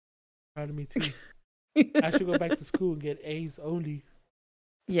you. Proud of me too. I should go back to school and get A's only.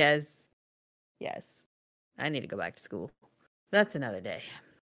 Yes. I need to go back to school. That's another day.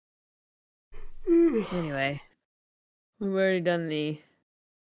 Anyway, we've already done the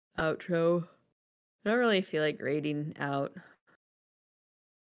outro. I don't really feel like grading out.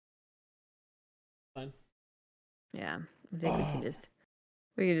 Fine. Yeah, I think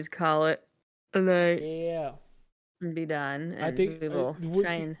we can just call it a night. Yeah. And be done. And I think we will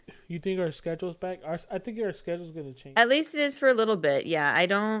try and. You think our schedule's back? I think our schedule's gonna change. At least it is for a little bit. Yeah, I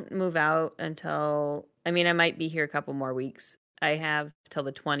don't move out until. I mean, I might be here a couple more weeks. I have till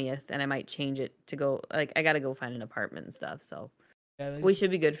the 20th, and I might change it to go. Like, I gotta go find an apartment and stuff. So Yeah, we should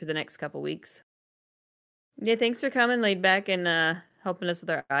be good for the next couple weeks. Yeah, thanks for coming, laid back, and helping us with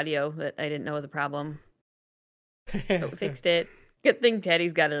our audio that I didn't know was a problem. But we fixed it. Good thing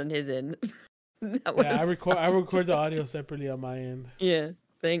Teddy's got it on his end. Yeah, I record the audio separately on my end. Yeah,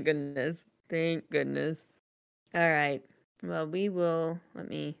 thank goodness. Thank goodness. All right. Well, we will.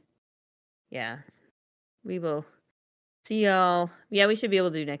 We will see y'all. Yeah, we should be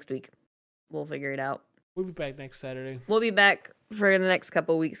able to do next week. We'll figure it out. We'll be back next Saturday. We'll be back for the next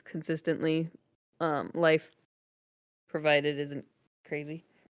couple weeks consistently. Life provided isn't crazy.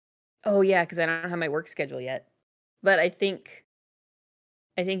 Oh yeah, because I don't have my work schedule yet. But I think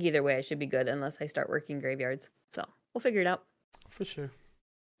either way I should be good unless I start working graveyards. So we'll figure it out. For sure.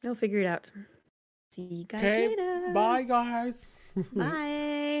 We'll figure it out. See you guys later. Bye, guys.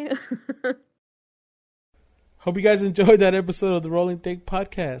 Bye. Hope you guys enjoyed that episode of the Rolling Thick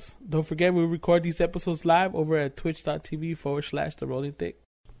podcast. Don't forget we record these episodes live over at twitch.tv/The Rolling Thick.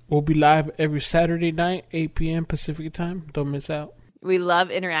 We'll be live every Saturday night, 8 p.m. Pacific time. Don't miss out. We love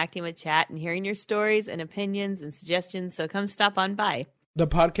interacting with chat and hearing your stories and opinions and suggestions, so come stop on by. The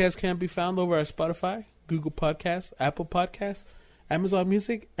podcast can be found over at Spotify, Google Podcasts, Apple Podcasts, Amazon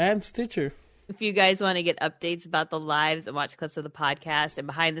Music, and Stitcher. If you guys want to get updates about the lives and watch clips of the podcast and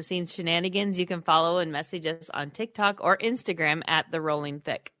behind-the-scenes shenanigans, you can follow and message us on TikTok or Instagram at The Rolling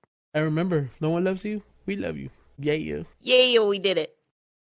Thick. And remember, if no one loves you, we love you. Yeah. Yeah, we did it.